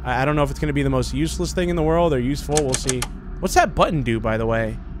 So I don't know if it's gonna be the most useless thing in the world or useful. We'll see. What's that button do, by the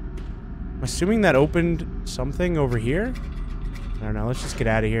way? I'm assuming that opened something over here. I don't know. Let's just get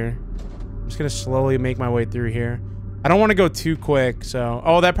out of here. I'm just gonna slowly make my way through here. I don't want to go too quick, so...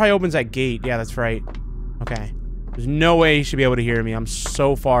 Oh, that probably opens that gate. Yeah, that's right. Okay. There's no way he should be able to hear me. I'm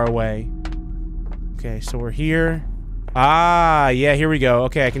so far away. Okay, so we're here. Ah, yeah, here we go.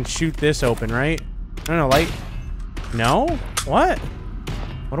 Okay, I can shoot this open, right? I don't know, light... No? What?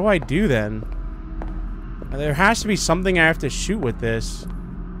 What do I do then? There has to be something I have to shoot with this.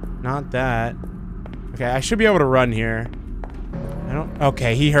 Not that. Okay, I should be able to run here. I don't...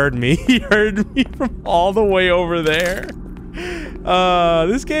 Okay, he heard me. He heard me from all the way over there.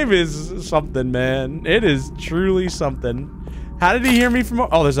 This game is something, man. It is truly something. How did he hear me from...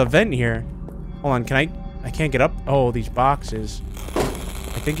 Oh, there's a vent here. Hold on, can I can't get up. Oh, these boxes.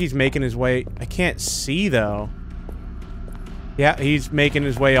 I think he's making his way... I can't see, though. Yeah, he's making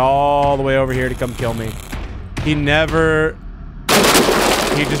his way all the way over here to come kill me. He never...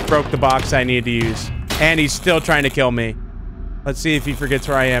 He just broke the box I needed to use. And he's still trying to kill me. Let's see if he forgets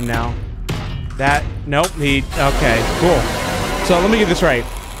where I am now. That... Nope, he... Okay, cool. So, let me get this right.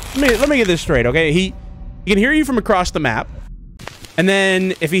 Let me get this straight, okay? He can hear you from across the map. And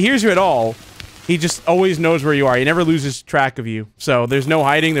then, if he hears you at all, he just always knows where you are. He never loses track of you. So, there's no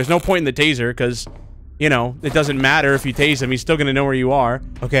hiding. There's no point in the taser, because... You know, it doesn't matter if you tase him. He's still gonna know where you are.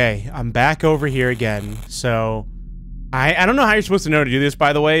 Okay, I'm back over here again. So, I don't know how you're supposed to know to do this,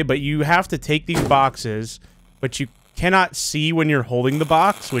 by the way, but you have to take these boxes, but you cannot see when you're holding the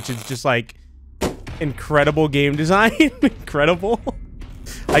box, which is just, like, incredible game design. Incredible.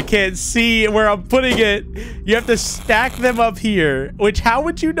 I can't see where I'm putting it. You have to stack them up here, which, how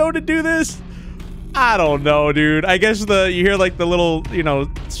would you know to do this? I don't know, dude. I guess you hear, like, the little, you know,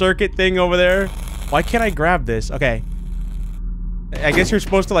 circuit thing over there. Why can't I grab this? Okay. I guess you're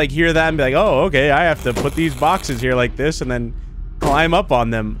supposed to, like, hear that and be like, oh, okay, I have to put these boxes here like this and then climb up on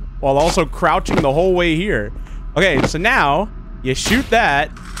them while also crouching the whole way here. Okay, so now you shoot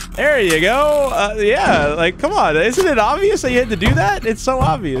that. There you go. Yeah, like, come on. Isn't it obvious that you had to do that? It's so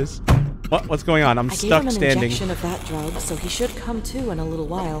obvious. What's going on? I'm stuck standing. I gave him an injection of that drug, so he should come to in a little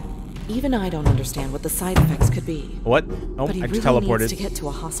while. Even I don't understand what the side effects could be. What? Oh, but he I just really teleported. needs to get to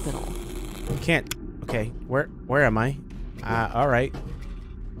a hospital. Can't. Okay, where am I? All right.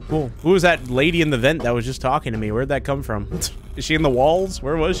 Cool. Who was that lady in the vent that was just talking to me? Where'd that come from? Is she in the walls?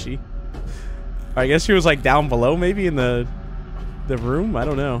 Where was she? I guess she was like down below, maybe in the room. I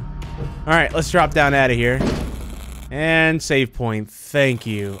don't know. All right, let's drop down out of here. And save point. Thank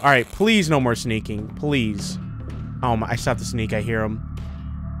you. All right, please no more sneaking, please. Oh my! I stopped to sneak. I hear him.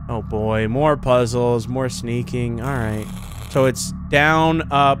 Oh boy, more puzzles, more sneaking. All right. So it's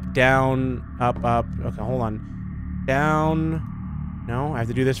down, up, up. Okay, hold on. Down. No, I have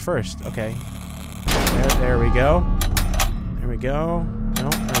to do this first. Okay. There we go. There we go. No,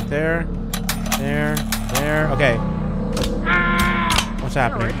 right there. There. Okay. What's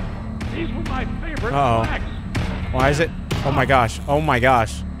happening? These were my favorite Uh-oh. Why is it? Oh my gosh. Oh my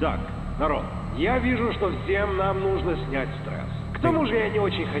gosh. Так, народ, я вижу, что всем нам нужно снять стресс.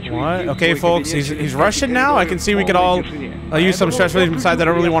 What? Okay, folks, he's Russian now. I can see we could all use some stress relief inside that I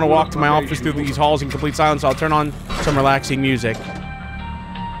don't really want to walk to my office through these halls in complete silence, so I'll turn on some relaxing music.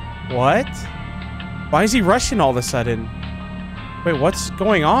 What? Why is he Russian all of a sudden? Wait, what's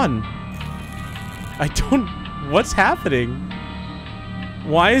going on? I don't... What's happening?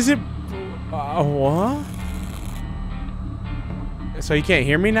 Why is it... what? So you can't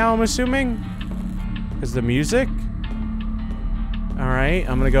hear me now, I'm assuming? Because the music? Alright,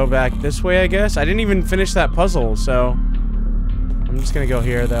 I'm gonna go back this way, I guess. I didn't even finish that puzzle, so... I'm just gonna go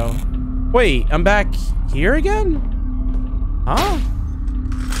here, though. Wait, I'm back here again? Huh?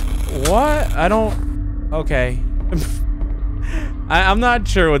 What? I don't... Okay. I'm not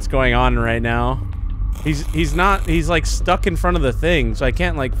sure what's going on right now. He's not... He's, like, stuck in front of the thing, so I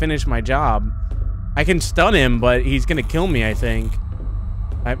can't, like, finish my job. I can stun him, but he's gonna kill me, I think.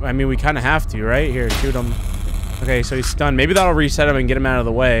 I mean, we kind of have to, right? Here, shoot him. Okay, so he's stunned. Maybe that'll reset him and get him out of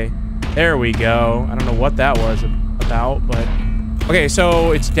the way. There we go. I don't know what that was about, but... Okay,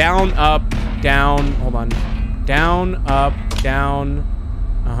 so it's down, up, down. Hold on. Down, up, down.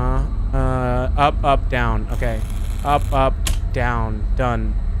 Up, down. Okay. Up, down.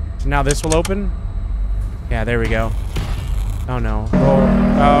 Done. So now this will open? Yeah, there we go. Oh, no.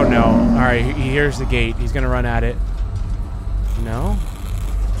 Oh, no. All right, he hears the gate. He's going to run at it. No?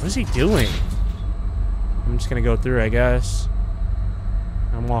 What is he doing? I'm just gonna go through, I guess.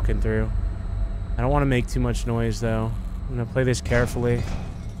 I'm walking through. I don't want to make too much noise, though. I'm gonna play this carefully.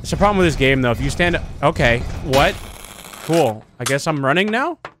 That's the problem with this game, though. If you stand up... Okay. What? Cool. I guess I'm running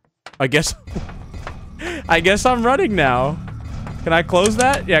now? I guess... I guess I'm running now. Can I close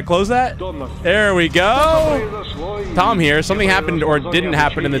that? Yeah, close that. There we go. Tom here. Something happened or didn't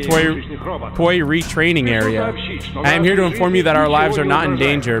happen in the toy retraining area. I am here to inform you that our lives are not in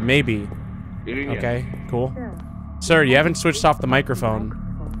danger. Maybe. Okay, cool. Sir, you haven't switched off the microphone.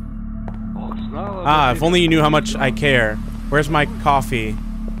 Ah, if only you knew how much I care. Where's my coffee?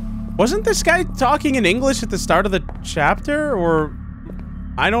 Wasn't this guy talking in English at the start of the chapter? Or...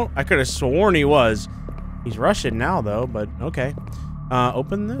 I could have sworn he was. He's Russian now, though, but okay.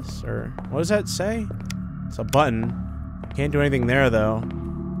 Open this? Or what does that say? It's a button. Can't do anything there, though.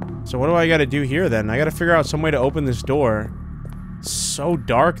 So what do I gotta do here, then? I gotta figure out some way to open this door. It's so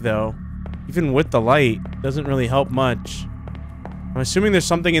dark, though. Even with the light, doesn't really help much. I'm assuming there's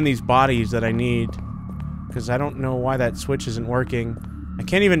something in these bodies that I need. Because I don't know why that switch isn't working. I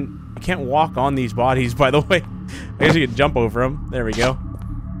can't walk on these bodies, by the way. I guess you can jump over them. There we go.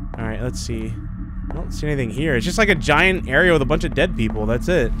 Alright, let's see. I don't see anything here. It's just like a giant area with a bunch of dead people. That's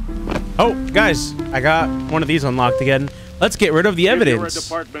it. Oh, guys, I got one of these unlocked again. Let's get rid of the evidence. If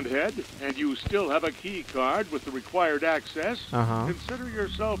you're a department head and you still have a key card with the required access, consider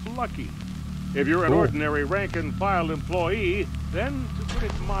yourself lucky. If you're an ordinary rank-and-file employee, then, to put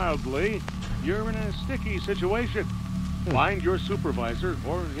it mildly, you're in a sticky situation. Find your supervisor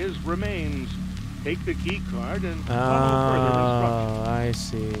or his remains. Take the key card and follow further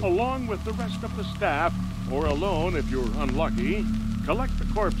instructions. I see. Along with the rest of the staff, or alone if you're unlucky, collect the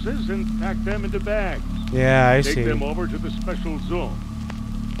corpses and pack them into bags. Yeah, I see. Take them over to the special zone.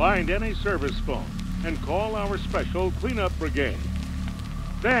 Find any service phone and call our special cleanup brigade.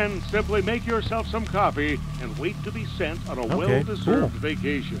 Then simply make yourself some coffee and wait to be sent on a well-deserved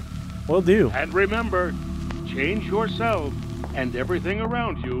vacation. Will do. And remember, change yourself and everything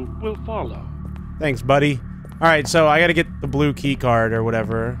around you will follow. Thanks, buddy. Alright, so I gotta get the blue key card or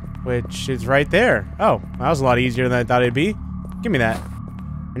whatever, which is right there. Oh, that was a lot easier than I thought it'd be. Give me that.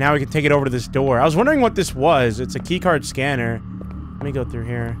 And now we can take it over to this door. I was wondering what this was. It's a key card scanner. Let me go through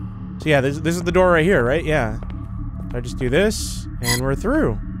here. So yeah, this is the door right here, right? Yeah. So I just do this, and we're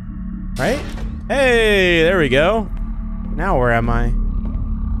through. Right? Hey, there we go. Now where am I?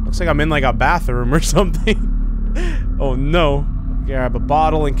 Looks like I'm in like a bathroom or something. Oh no. Grab a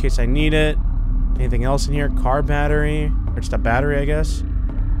bottle in case I need it. Anything else in here? Car battery? Or just a battery, I guess?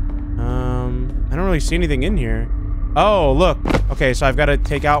 I don't really see anything in here. Oh, look. Okay, so I've got to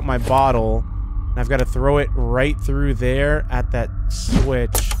take out my bottle. And I've got to throw it right through there at that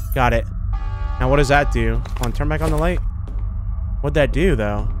switch. Got it. Now, what does that do? Come on, turn back on the light. What'd that do,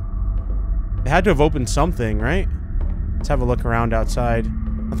 though? It had to have opened something, right? Let's have a look around outside.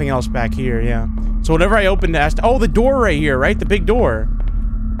 Nothing else back here, yeah. So whatever I opened has to... Oh, the door right here, right? The big door.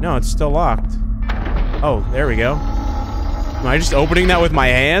 No, it's still locked. Oh, there we go. Am I just opening that with my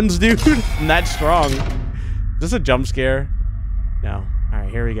hands, dude? I'm that strong. Is this a jump scare? No.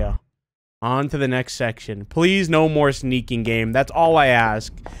 Alright, here we go. On to the next section. Please, no more sneaking game. That's all I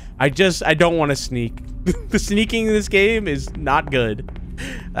ask. I don't want to sneak. The sneaking in this game is not good.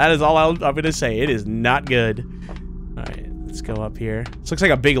 That is all I'm going to say. It is not good. Alright, let's go up here. This looks like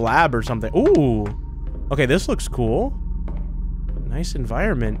a big lab or something. Ooh. Okay, this looks cool. Nice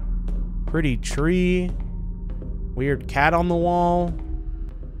environment. Pretty tree. Weird cat on the wall.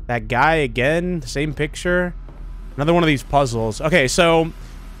 That guy again. Same picture. Another one of these puzzles. Okay, so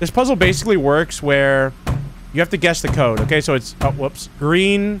this puzzle basically works where you have to guess the code. Okay, so it's... Oh, whoops.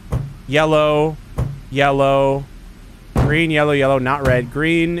 Green, yellow, yellow, green, yellow, yellow, not red.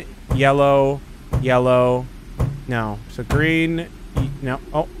 Green, yellow, yellow. No. So green... No.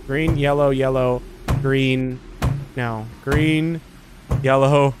 Oh, green, yellow, yellow, green. No. Green,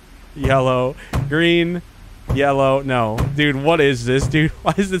 yellow, yellow, green, yellow. No, dude, what is this, dude?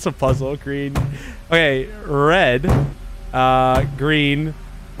 Why is this a puzzle? Green. Okay, red, green,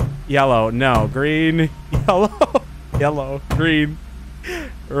 yellow. No, green, yellow, yellow, green,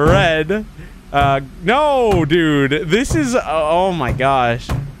 red. No, dude, this is, oh my gosh.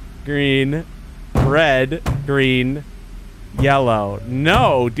 Green, red, green, yellow.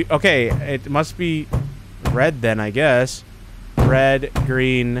 No, dude. Okay, it must be red then, I guess. Red,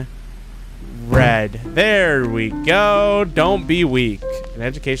 green, red. There we go. Don't be weak. An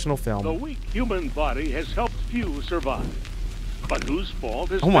educational film. The weak human body has helped few survive. But whose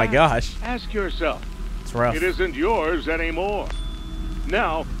fault is Oh my that? gosh. Ask yourself. It's rough. It isn't yours anymore.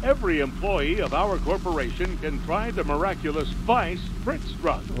 Now, every employee of our corporation can try the miraculous Vice Fritz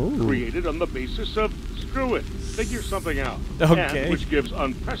drug, created on the basis of screw it, figure something out, okay, and which gives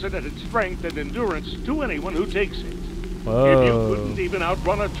unprecedented strength and endurance to anyone who takes it. Whoa. If you couldn't even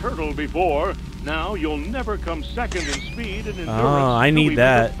outrun a turtle before, now you'll never come second in speed and endurance. I need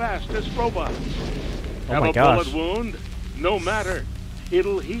that. The fastest robots. Oh Have my a gosh. bullet wound? No matter.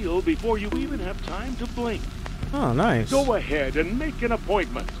 It'll heal before you even have time to blink. Oh, nice. Go ahead and make an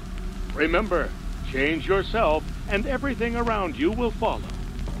appointment. Remember, change yourself and everything around you will follow.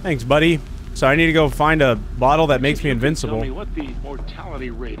 Thanks, buddy. So I need to go find a bottle that makes me invincible. Tell me what the mortality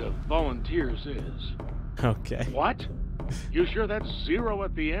rate of volunteers is. Okay. What? You sure that 0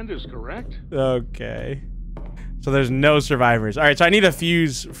 at the end is correct? Okay. So there's no survivors. All right, so I need a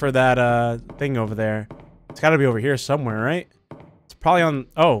fuse for that thing over there. It's got to be over here somewhere, right? It's probably on...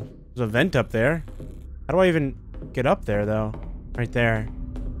 Oh, there's a vent up there. How do I even get up there, though? Right there.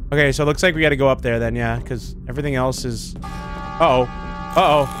 Okay, so it looks like we got to go up there then, yeah, because everything else is... Uh-oh.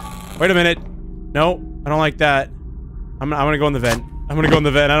 Uh-oh. Wait a minute. No, I don't like that. I'm going to go in the vent. I'm going to go in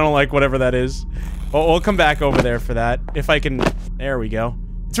the vent. I don't like whatever that is. Well, we'll come back over there for that. If I can... There we go.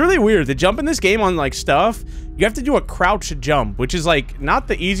 It's really weird. The jump in this game on, like, stuff, you have to do a crouch jump, which is, like, not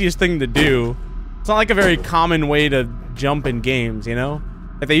the easiest thing to do. It's not, like, a very common way to jump in games, you know?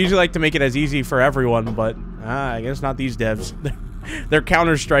 Like, they usually like to make it as easy for everyone, but I guess not these devs. They're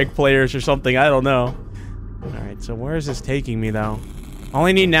Counter-Strike players or something. I don't know. Alright, so where is this taking me, though? All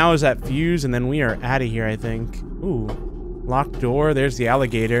I need now is that fuse, and then we are out of here, I think. Ooh. Locked door. There's the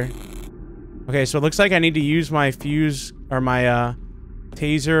alligator. Okay, so it looks like I need to use my fuse, or my,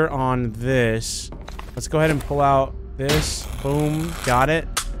 taser on this. Let's go ahead and pull out this. Boom. Got it.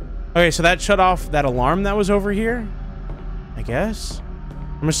 Okay, so that shut off that alarm that was over here, I guess.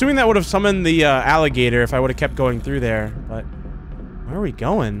 I'm assuming that would have summoned the alligator if I would have kept going through there, but where are we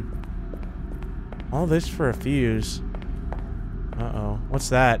going? All this for a fuse. Uh-oh. What's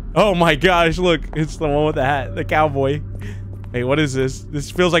that? Oh my gosh, look. It's the one with the hat. The cowboy. Hey, what is this? This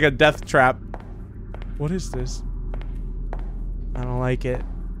feels like a death trap. What is this? I don't like it.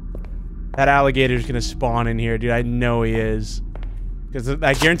 That alligator's gonna spawn in here, dude. I know he is. Because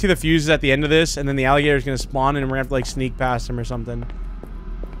I guarantee the fuse is at the end of this, and then the alligator's gonna spawn, and we're gonna have to, like, sneak past him or something.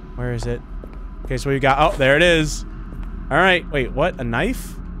 Where is it? Okay, so we got... Oh, there it is. Alright, wait, what? A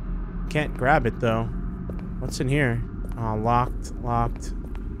knife? Can't grab it, though. What's in here? Oh, locked.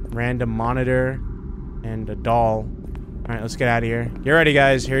 Random monitor. And a doll. Alright, let's get out of here. Get ready,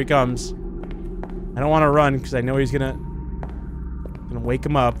 guys. Here he comes. I don't want to run, because I know he's gonna wake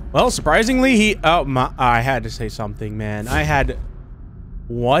him up. Well, surprisingly, he... Oh, my... I had to say something, man. I had...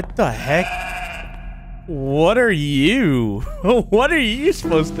 What the heck? What are you? What are you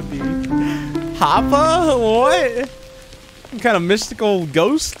supposed to be? Hoppa? What? Some kind of mystical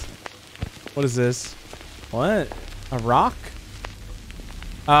ghost? What is this? What? A rock?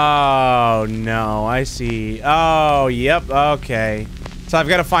 Oh, no. I see. Oh, yep. Okay. So I've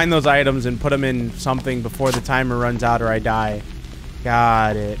got to find those items and put them in something before the timer runs out or I die.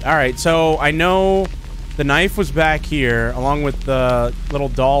 Got it. Alright, so I know the knife was back here along with the little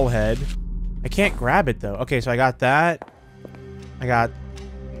doll head. I can't grab it, though. Okay, so I got that. I got...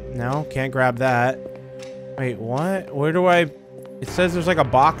 No, can't grab that. Wait, what? Where do I... It says there's like a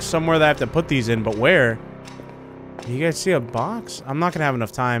box somewhere that I have to put these in, but where? Do you guys see a box? I'm not gonna have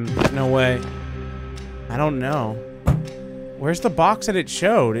enough time. No way. I don't know. Where's the box that it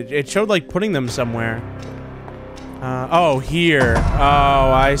showed? It showed, like, putting them somewhere. Oh, here.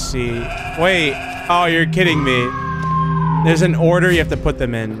 Oh, I see. Wait. Oh, you're kidding me. There's an order you have to put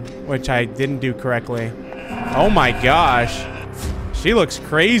them in, which I didn't do correctly. Oh my gosh. She looks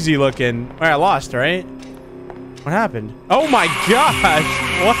crazy looking. All right, I lost, right? What happened? Oh my gosh.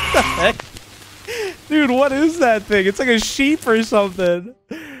 What the heck? Dude, what is that thing? It's like a sheep or something.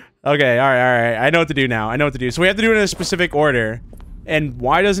 Okay, all right. I know what to do now. I know what to do. So we have to do it in a specific order. And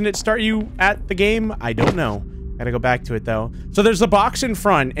why doesn't it start you at the game? I don't know. Gotta go back to it, though. So there's the box in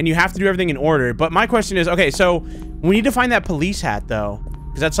front, and you have to do everything in order. But my question is, okay, so we need to find that police hat, though.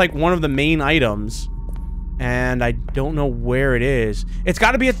 Because that's, like, one of the main items. And I don't know where it is. It's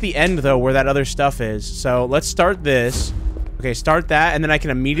got to be at the end, though, where that other stuff is. So let's start this. Okay, start that, and then I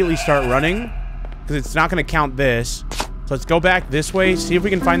can immediately start running. Because it's not going to count this. So let's go back this way, see if we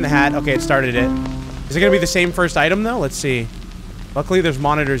can find the hat. Okay, it started it. Is it going to be the same first item, though? Let's see. Luckily, there's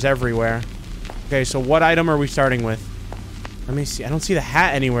monitors everywhere. Okay, so what item are we starting with? Let me see. I don't see the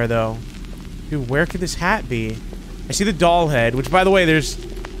hat anywhere, though. Dude, where could this hat be? I see the doll head, which, by the way, there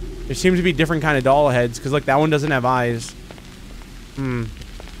seems to be different kind of doll heads, because, look, that one doesn't have eyes.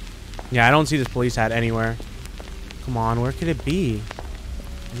 Yeah, I don't see this police hat anywhere. Come on, where could it be?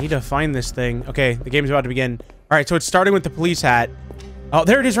 I need to find this thing. Okay, the game's about to begin. All right, so it's starting with the police hat. Oh,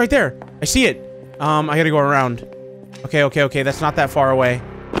 there it is right there. I see it. I gotta go around. Okay. That's not that far away.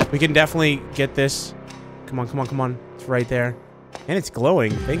 We can definitely get this. Come on. It's right there. And it's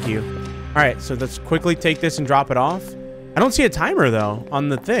glowing. Thank you. All right, so let's quickly take this and drop it off. I don't see a timer, though, on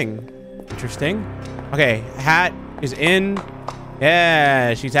the thing. Interesting. Okay, hat is in.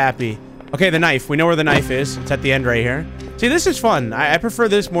 Yeah, she's happy. Okay, the knife. We know where the knife is. It's at the end right here. See, this is fun. I prefer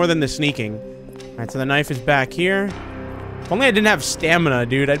this more than the sneaking. All right, so the knife is back here. If only I didn't have stamina,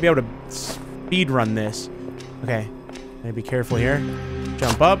 dude. I'd be able to speed run this. Okay, gotta be careful here.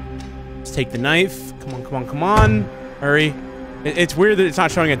 Jump up. Let's take the knife. Come on. Hurry. It's weird that it's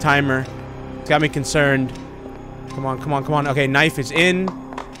not showing a timer. It's got me concerned. Come on. Okay, knife is in.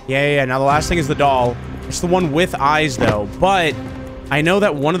 Yeah. Now the last thing is the doll. It's the one with eyes, though. But I know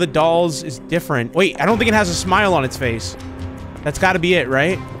that one of the dolls is different. Wait, I don't think it has a smile on its face. That's got to be it,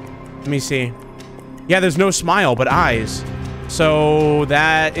 right? Let me see. Yeah, there's no smile, but eyes. So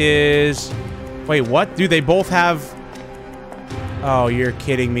that is... Wait, what? Do they both have... Oh, you're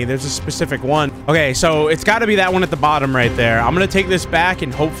kidding me. There's a specific one. Okay, so it's got to be that one at the bottom right there. I'm going to take this back,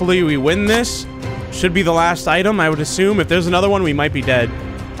 and hopefully we win this. Should be the last item, I would assume. If there's another one, we might be dead.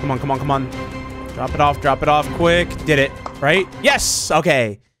 Come on. Drop it off quick. Did it, right? Yes!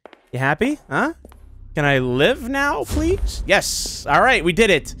 Okay. You happy? Huh? Can I live now, please? Yes. All right, we did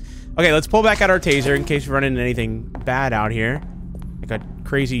it. Okay, let's pull back out our taser in case we run into anything bad out here. Like a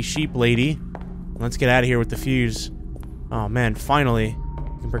crazy sheep lady. Let's get out of here with the fuse. Oh, man, finally.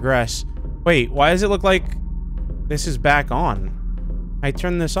 We can progress. Wait, why does it look like this is back on? I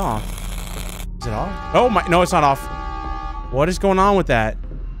turned this off. Is it off? Oh, my... No, it's not off. What is going on with that?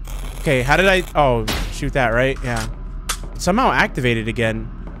 Okay, how did I... Oh, shoot that, right? Yeah. It somehow activated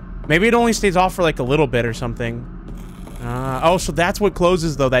again. Maybe it only stays off for like a little bit or something. Oh, so that's what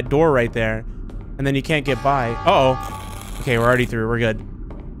closes, though. That door right there. And then you can't get by. Uh-oh. Okay, we're already through. We're good.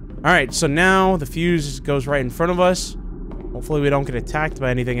 All right, so now the fuse goes right in front of us. Hopefully we don't get attacked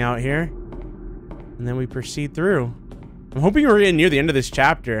by anything out here. And then we proceed through. I'm hoping we're getting near the end of this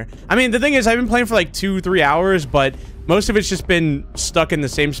chapter. I mean, the thing is, I've been playing for like 2-3 hours, but most of it's just been stuck in the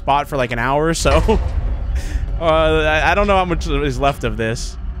same spot for like an hour, so... I don't know how much is left of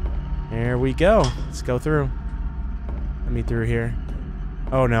this. There we go. Let's go through. Let me through here.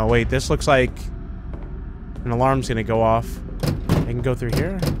 Oh, no, wait. This looks like an alarm's gonna go off. I can go through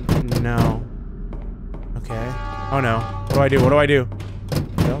here? No. Okay. Oh, no. What do I do?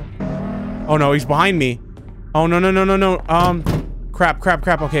 Go. Oh, no, he's behind me. Oh, no. Crap.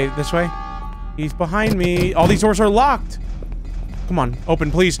 Okay, this way. He's behind me. All these doors are locked. Come on, open,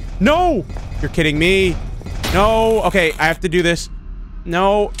 please. No! You're kidding me. No. Okay, I have to do this.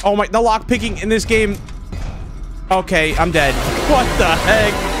 No. Oh, my... The lock picking in this game... Okay, I'm dead. What the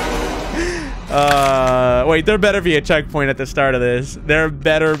heck? Wait, there better be a checkpoint at the start of this. There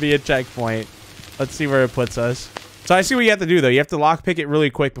better be a checkpoint. Let's see where it puts us. So I see what you have to do, though. You have to lockpick it really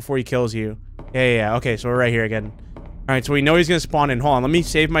quick before he kills you. Yeah. Okay, so we're right here again. All right, so we know he's going to spawn in. Hold on, let me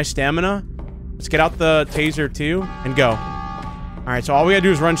save my stamina. Let's get out the taser, too, and go. All right, so all we got to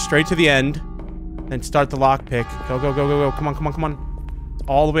do is run straight to the end and start the lockpick. Go. Come on.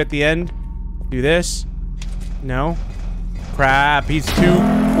 All the way at the end. Do this. No. Crap, he's too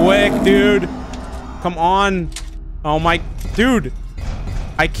quick, dude. Come on. Oh, my... Dude.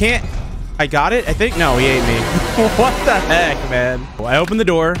 I can't... I got it, I think? No, he ate me. What the heck, man? Well, I opened the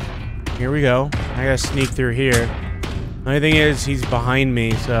door. Here we go. I gotta sneak through here. The only thing is, he's behind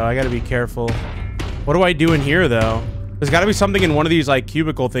me, so I gotta be careful. What do I do in here, though? There's gotta be something in one of these, like,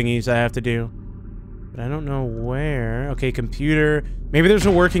 cubicle thingies I have to do. But I don't know where. Okay, computer. Maybe there's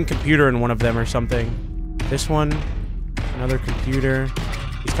a working computer in one of them or something. This one. Another computer.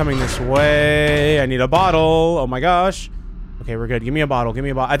 He's coming this way. I need a bottle. Oh, my gosh. Okay, we're good. Give me a bottle.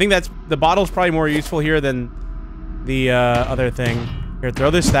 I think that's... The bottle's probably more useful here than the other thing. Here, throw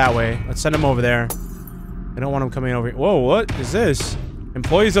this that way. Let's send him over there. I don't want him coming over here. Whoa, what is this?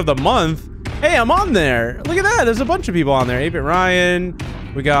 Employees of the month? Hey, I'm on there. Look at that. There's a bunch of people on there. 8-Bit Ryan.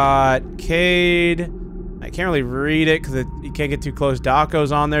 We got Cade. I can't really read it because you can't get too close.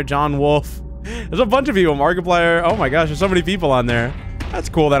 Daco's on there. John Wolf. There's a bunch of people. Markiplier. Oh my gosh, there's so many people on there. That's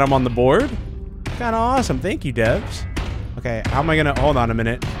cool that I'm on the board. Kind of awesome. Thank you, devs. Okay, how am I gonna... Hold on a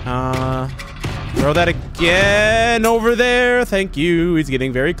minute. Throw that again over there. Thank you. He's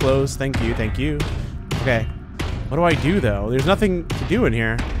getting very close. Thank you. Okay. What do I do, though? There's nothing to do in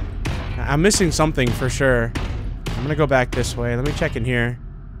here. I'm missing something for sure. I'm gonna go back this way. Let me check in here.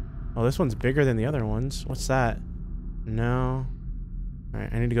 Oh, this one's bigger than the other ones. What's that? No.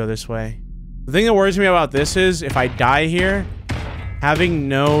 Alright, I need to go this way. The thing that worries me about this is if I die here, Having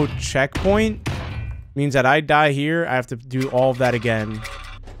no checkpoint means that I die here, I have to do all of that again.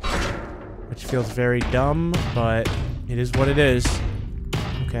 Which feels very dumb, but it is what it is.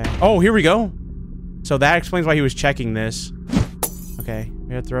 Okay. Oh, here we go. So that explains why he was checking this. Okay, we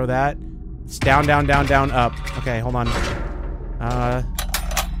gotta throw that. It's down, down, down, down, up. Okay, hold on. Hold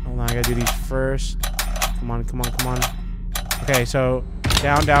on, I gotta do these first. Come on, come on, come on. Okay, so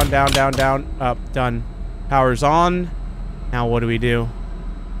down, down, down, down, down, up, done. Power's on. Now what do we do?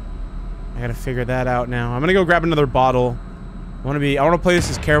 I gotta figure that out now. I'm gonna go grab another bottle. I wanna play this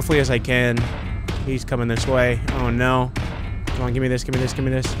as carefully as I can. He's coming this way. Oh no. Come on, give me this, give me this, give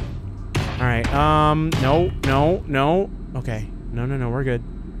me this. Alright, no, no, no. Okay. No, no, no, we're good.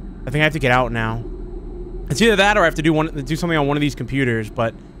 I think I have to get out now. It's either that or I have to do something on one of these computers,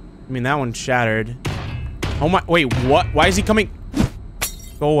 but I mean that one's shattered. Oh my, wait, what? Why is he coming?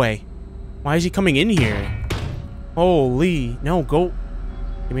 Go away. Why is he coming in here? Holy, no, go.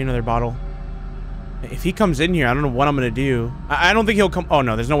 Give me another bottle. If he comes in here, I don't know what I'm gonna do. I don't think he'll come. Oh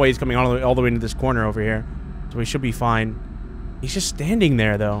no, there's no way he's coming all the way into this corner over here. So we should be fine. He's just standing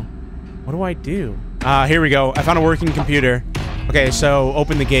there though. What do I do? Here we go. I found a working computer. Okay, so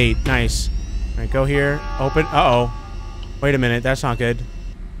open the gate. Nice. All right, go here. Open. Uh-oh. Wait a minute. That's not good.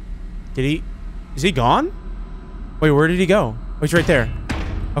 Did he? Is he gone? Wait, where did he go? Oh, he's right there.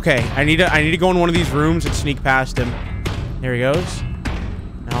 Okay, I need to go in one of these rooms and sneak past him. There he goes.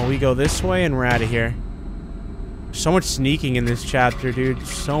 Now we go this way and we're out of here. So much sneaking in this chapter, dude.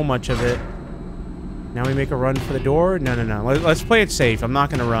 So much of it. Now we make a run for the door. No, no, no. Let's play it safe. I'm not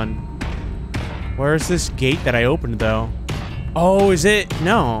gonna run. Where's this gate that I opened, though? Oh, is it?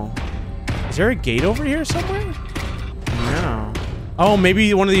 No. Is there a gate over here somewhere? No. Oh,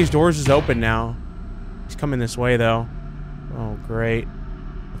 maybe one of these doors is open now. He's coming this way, though. Oh, great.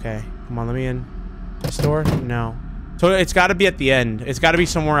 Okay. Come on, let me in. This door? No. So it's got to be at the end. It's got to be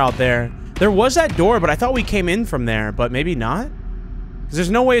somewhere out there. There was that door, but I thought we came in from there, but maybe not? Because there's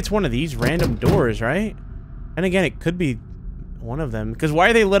no way it's one of these random doors, right? And again, it could be one of them. Because why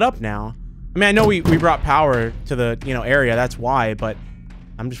are they lit up now? I mean, I know we brought power to the, area. That's why, but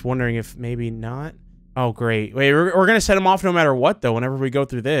I'm just wondering if maybe not. Oh, great. Wait, we're going to set him off no matter what, though, whenever we go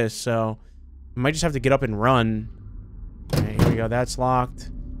through this. So I might just have to get up and run. All right, here we go. That's locked.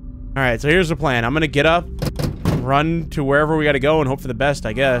 All right, so here's the plan. I'm going to get up, run to wherever we got to go, and hope for the best,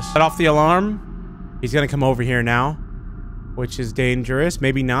 I guess. Set off the alarm. He's going to come over here now, which is dangerous.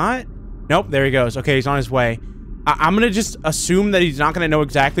 Maybe not. Nope, there he goes. Okay, he's on his way. I'm going to just assume that he's not going to know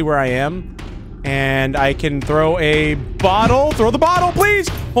exactly where I am. And I can throw a bottle. Throw the bottle, please.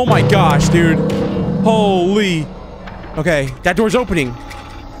 Oh my gosh, dude. Holy. Okay, that door's opening.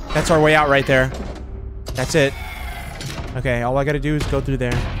 That's our way out right there. That's it. Okay, all I got to do is go through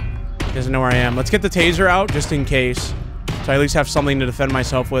there. He doesn't know where I am. Let's get the taser out just in case. So I at least have something to defend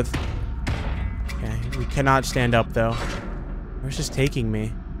myself with. Okay, we cannot stand up, though. Where's this taking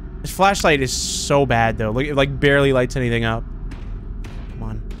me? This flashlight is so bad, though. Look, it like barely lights anything up. Come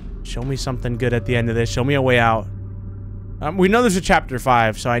on. Show me something good at the end of this. Show me a way out. We know there's a chapter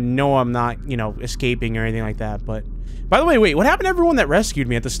 5, so I know I'm not, escaping or anything like that. But, by the way, wait, what happened to everyone that rescued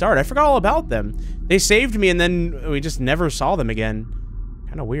me at the start? I forgot all about them. They saved me, and then we just never saw them again.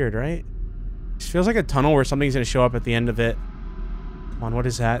 Kind of weird, right? It feels like a tunnel where something's going to show up at the end of it. Come on, what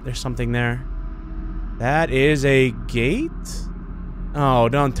is that? There's something there. That is a gate? Oh,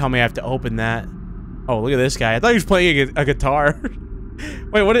 don't tell me I have to open that. Oh, look at this guy. I thought he was playing a guitar.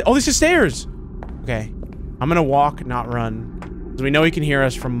 Wait, what? Oh, this is stairs. Okay. I'm gonna walk, not run. Because we know he can hear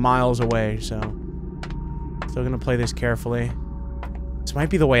us from miles away, so... Still gonna play this carefully. This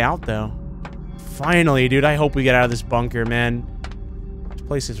might be the way out, though. Finally, dude. I hope we get out of this bunker, man. This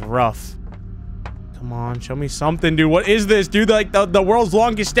place is rough. Come on, show me something, dude. What is this, dude? Like, the world's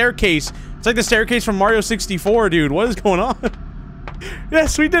longest staircase. It's like the staircase from Mario 64, dude. What is going on?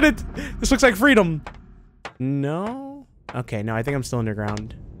 Yes, we did it. This looks like freedom. No? Okay, no, I think I'm still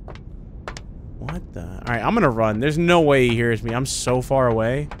underground. What the? All right, I'm gonna run. There's no way he hears me. I'm so far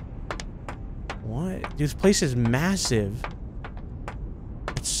away. What? Dude, this place is massive.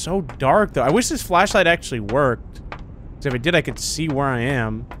 It's so dark, though. I wish this flashlight actually worked. Because if it did, I could see where I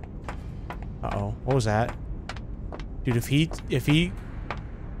am. Uh-oh. What was that? Dude, if he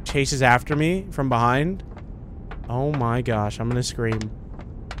chases after me from behind... Oh my gosh, I'm gonna scream.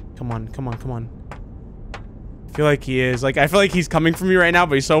 Come on, come on, come on. I feel like he is. Like, I feel like he's coming from me right now,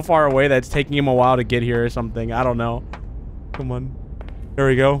 but he's so far away that it's taking him a while to get here or something. I don't know. Come on. There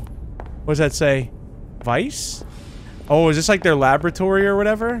we go. What does that say? Vice? Oh, is this like their laboratory or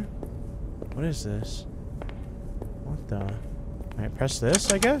whatever? What is this? What the? Alright, press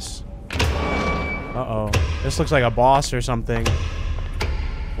this, I guess? Uh-oh. This looks like a boss or something.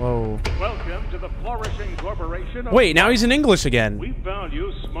 Whoa. Welcome to the flourishing corporation of... Wait, now he's in English again. We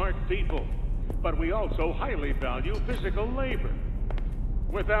value smart people, but we also highly value physical labor.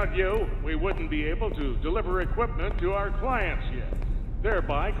 Without you, we wouldn't be able to deliver equipment to our clients yet,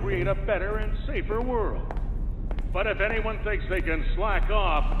 thereby create a better and safer world. But if anyone thinks they can slack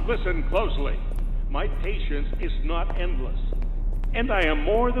off, listen closely. My patience is not endless. And I am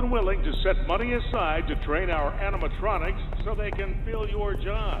more than willing to set money aside to train our animatronics so they can fill your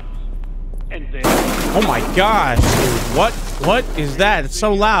jobs. And then... Oh my gosh, dude. What is that? It's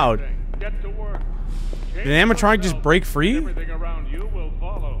so loud. Get to work. Did an animatronic just break free? Everything around you will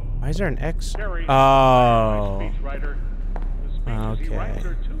follow. Why is there an X? Terry, Oh. my speechwriter. The speeches he writes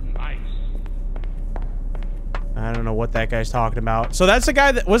are too nice. I don't know what that guy's talking about. So that's the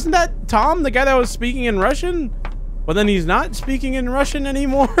guy that... Wasn't that Tom, the guy that was speaking in Russian? But then he's not speaking in Russian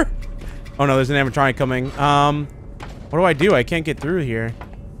anymore? Oh no, there's an animatronic coming. What do I do? I can't get through here.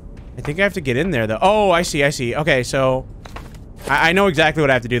 I think I have to get in there though. Oh, I see. Okay, so... I know exactly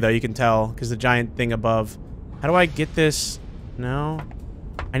what I have to do though, you can tell. Because the giant thing above. How do I get this? No.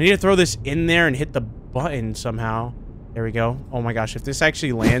 I need to throw this in there and hit the button somehow. There we go. Oh my gosh, if this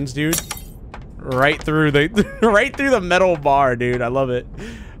actually lands, dude. Right through the right through the metal bar, dude. I love it.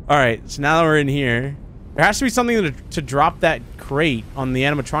 Alright, so now that we're in here. There has to be something to drop that crate on the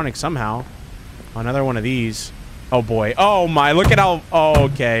animatronic somehow. Oh, another one of these. Oh boy. Oh my, look at how... Oh,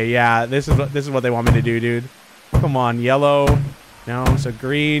 okay, yeah. This is what they want me to do, dude. Come on, yellow. No, so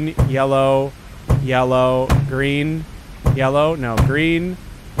green, yellow, yellow, green, yellow. No, green,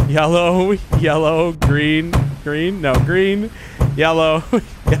 yellow, yellow, green, green. No, green, yellow,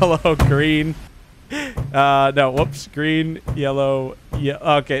 yellow, green. No, whoops. Green, yellow, yeah.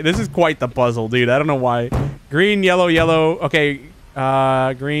 Okay, this is quite the puzzle, dude. I don't know why. Green, yellow, yellow. Okay,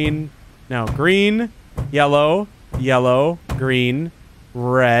 green. No, green, yellow, yellow, green,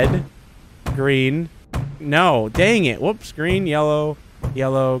 red, green. No, dang it. Whoops. Green, yellow,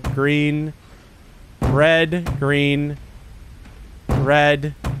 yellow, green, red, green,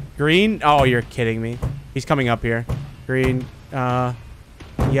 red, green. Oh, you're kidding me. He's coming up here. Green,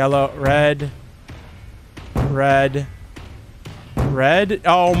 yellow, red. Red. Red?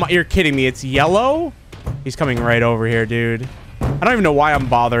 Oh my, you're kidding me. It's yellow? He's coming right over here, dude. I don't even know why I'm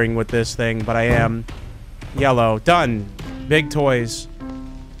bothering with this thing, but I am. Yellow. Done. Big toys.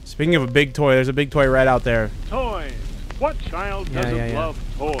 Speaking of a big toy, there's a big toy right out there. Toys. What child doesn't love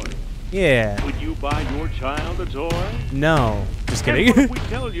toys? Yeah. Would you buy your child a toy? No. Just kidding. And what if we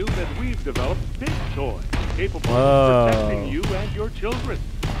tell you that we've developed big toys capable of protecting you and your children?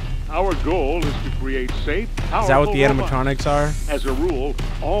 Our goal is to create safe, powerful Is that what the robots. animatronics are? As a rule,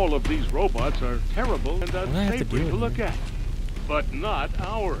 all of these robots are terrible and unsavory to look at. But not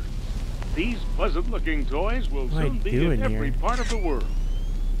ours. These pleasant-looking toys will soon be in every part of the world.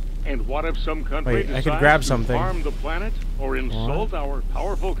 And what if some country decides to harm the planet or insult our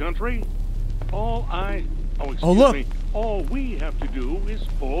powerful country? All we have to do is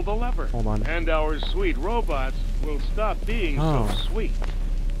pull the lever. Hold on. And our sweet robots will stop being so sweet.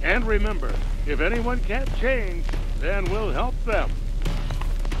 And remember, if anyone can't change, then we'll help them.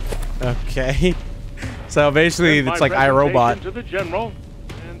 Okay. So basically, it's like iRobot. To the general,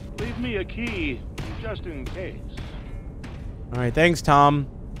 and leave me a key just in case. All right, thanks, Tom.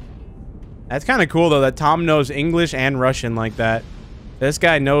 That's kind of cool though that Tom knows English and Russian like that. This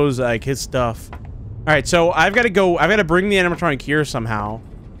guy knows like his stuff. All right, so I've got to go. I've got to bring the animatronic here somehow,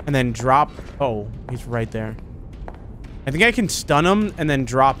 and then drop. Oh, he's right there. I think I can stun him and then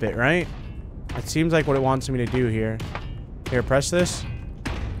drop it, right? That seems like what it wants me to do here. Here, press this.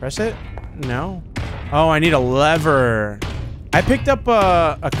 Press it? No. Oh, I need a lever. I picked up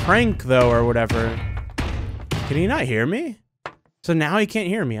a crank, though, or whatever. Can he not hear me? So now he can't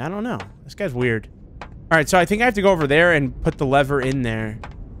hear me. I don't know. This guy's weird. All right, so I think I have to go over there and put the lever in there.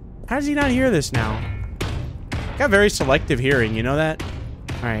 How does he not hear this now? Got very selective hearing, you know that?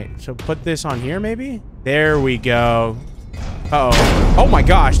 All right, so put this on here, maybe? There we go. Uh-oh. Oh my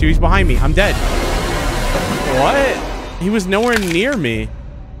gosh, dude, he's behind me. I'm dead. What? He was nowhere near me.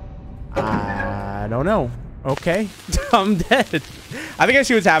 I don't know. Okay. I'm dead. I think I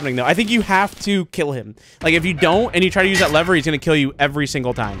see what's happening, though. I think you have to kill him. Like, if you don't and you try to use that lever, he's going to kill you every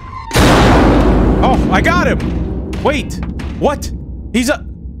single time. Oh, I got him. Wait. What? He's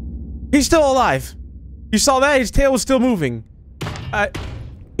still alive. You saw that? His tail was still moving.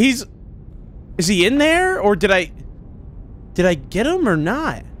 Is he in there? Or did I get him or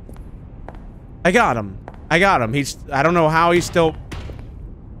not? I got him. I don't know how he's still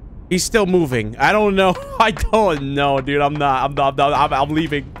moving. I don't know. I don't know, dude. I'm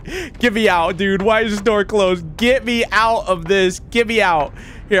leaving. Get me out, dude. Why is this door closed? Get me out of this. Get me out.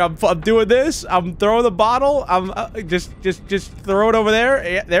 Here, I'm doing this. I'm throwing the bottle. I'm just throw it over there.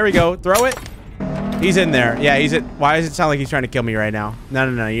 Yeah, there we go. Throw it. He's in there. Yeah, he's in. Why does it sound like he's trying to kill me right now?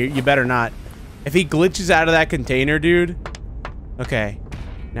 No. You better not. If he glitches out of that container, dude. Okay.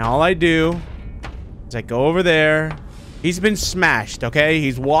 Now all I do is I go over there. He's been smashed, okay?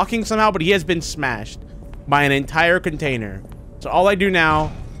 He's walking somehow, but he has been smashed by an entire container. So all I do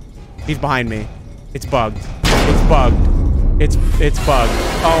now, he's behind me. It's bugged. It's bugged. It's bugged.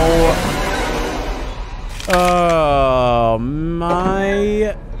 Oh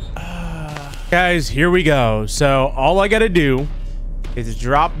my. Guys, here we go. So all I gotta do is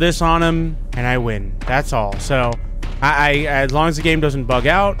drop this on him and I win. That's all. So I as long as the game doesn't bug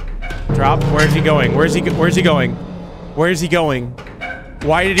out, drop. Where's he going? Where's he going? Where's he going?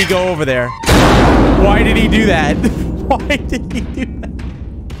 Why did he go over there? Why did he do that? Why did he do that?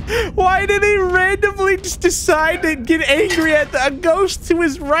 Why did he randomly just decide to get angry at a ghost to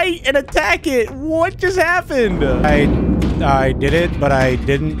his right and attack it? What just happened? I did it, but I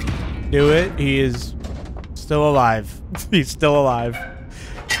didn't do it. He is still alive. He's still alive.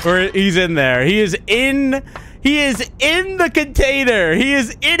 Or he's in there. He is in the container. He is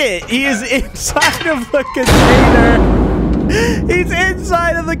in it. He is inside of the container. He's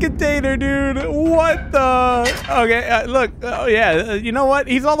inside of the container, dude. What the? Okay, look. Oh, yeah. You know what?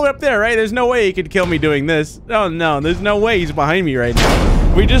 He's all the way up there, right? There's no way he could kill me doing this. Oh, no. There's no way he's behind me right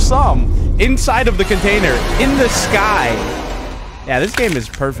now. We just saw him inside of the container in the sky. Yeah, this game is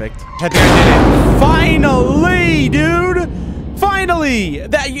perfect. I think I did it. Finally, dude. Finally.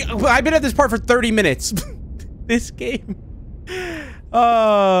 I've been at this part for 30 minutes. This game.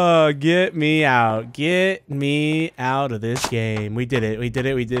 Oh, get me out. Get me out of this game. We did it. We did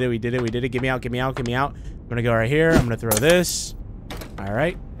it. We did it. We did it. We did it. Get me out. Get me out. Get me out. I'm going to go right here. I'm going to throw this. All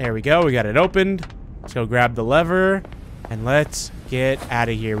right. There we go. We got it opened. Let's go grab the lever and let's get out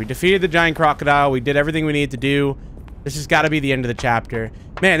of here. We defeated the giant crocodile. We did everything we needed to do. This has got to be the end of the chapter.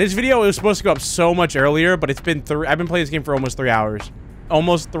 Man, this video was supposed to go up so much earlier, but it's been I've been playing this game for almost 3 hours.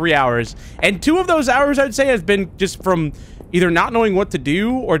 Almost 3 hours. And 2 of those hours, I'd say, has been just from either not knowing what to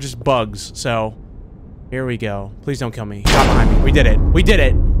do or just bugs. So, here we go. Please don't kill me. Stop behind me. We did it. We did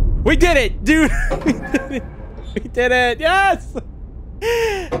it. We did it, dude. We did it. We did it. Yes.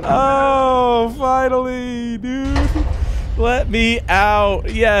 Oh, finally, dude. Let me out.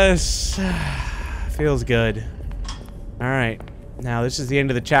 Yes. Feels good. All right. Now, this is the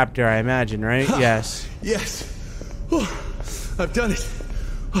end of the chapter, I imagine, right? Yes. Yes. I've done it.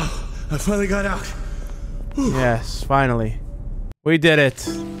 I finally got out. Yes, finally. We did it.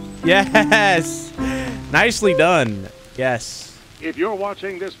 Yes. Nicely done. Yes. If you're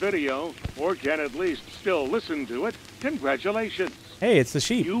watching this video, or can at least still listen to it, congratulations. Hey, it's the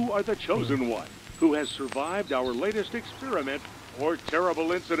sheep. You are the chosen one who has survived our latest experiment or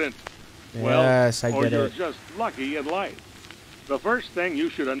terrible incident. Yes, I did it. Or you're just lucky in life. The first thing you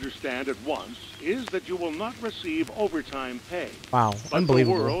should understand at once is that you will not receive overtime pay. Wow, but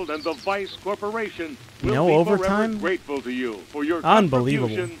unbelievable. The world and the Vice Corporation will No be overtime? forever grateful to you for your Unbelievable.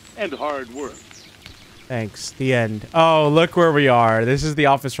 contribution and hard work. Thanks. The end. Oh, look where we are. This is the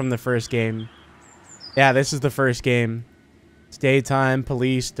office from the first game. Yeah, this is the first game. It's daytime,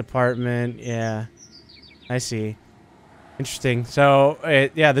 police department. Yeah, I see. Interesting. So,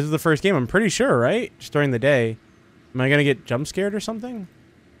 yeah, this is the first game. I'm pretty sure, right? Just during the day. Am I gonna get jump scared or something?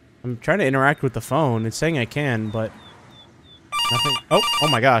 I'm trying to interact with the phone. It's saying I can, but nothing. Oh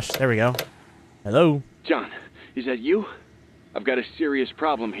my gosh. There we go. Hello. John, is that you? I've got a serious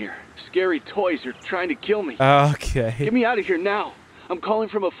problem here. Scary toys are trying to kill me. Okay. Get me out of here now. I'm calling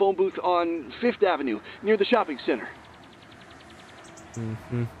from a phone booth on 5th Avenue, near the shopping center.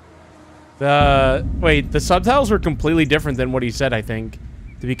 Wait, the subtitles were completely different than what he said, I think.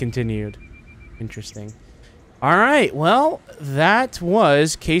 To be continued. Interesting. All right, well, that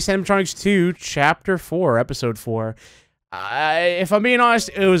was Case Animatronics 2, Chapter 4, Episode 4. If I'm being honest,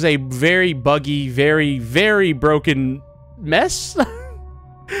 it was a very buggy, very, very broken mess.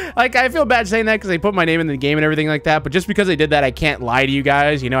 Like, I feel bad saying that because they put my name in the game and everything like that, but just because I did that, I can't lie to you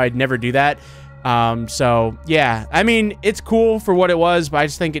guys. You know, I'd never do that. So, yeah. I mean, it's cool for what it was, but I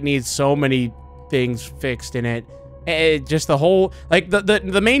just think it needs so many things fixed in it. Just the whole, like,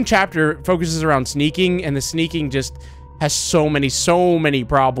 the main chapter focuses around sneaking, and the sneaking just has so many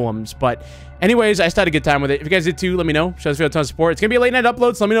problems. But anyways, I still had a good time with it. If you guys did too, let me know. Show us a ton of support. It's gonna be a late night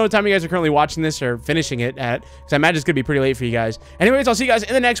upload, so let me know what time you guys are currently watching this or finishing it at, because I imagine it's gonna be pretty late for you guys. Anyways, I'll see you guys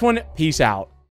in the next one. Peace out.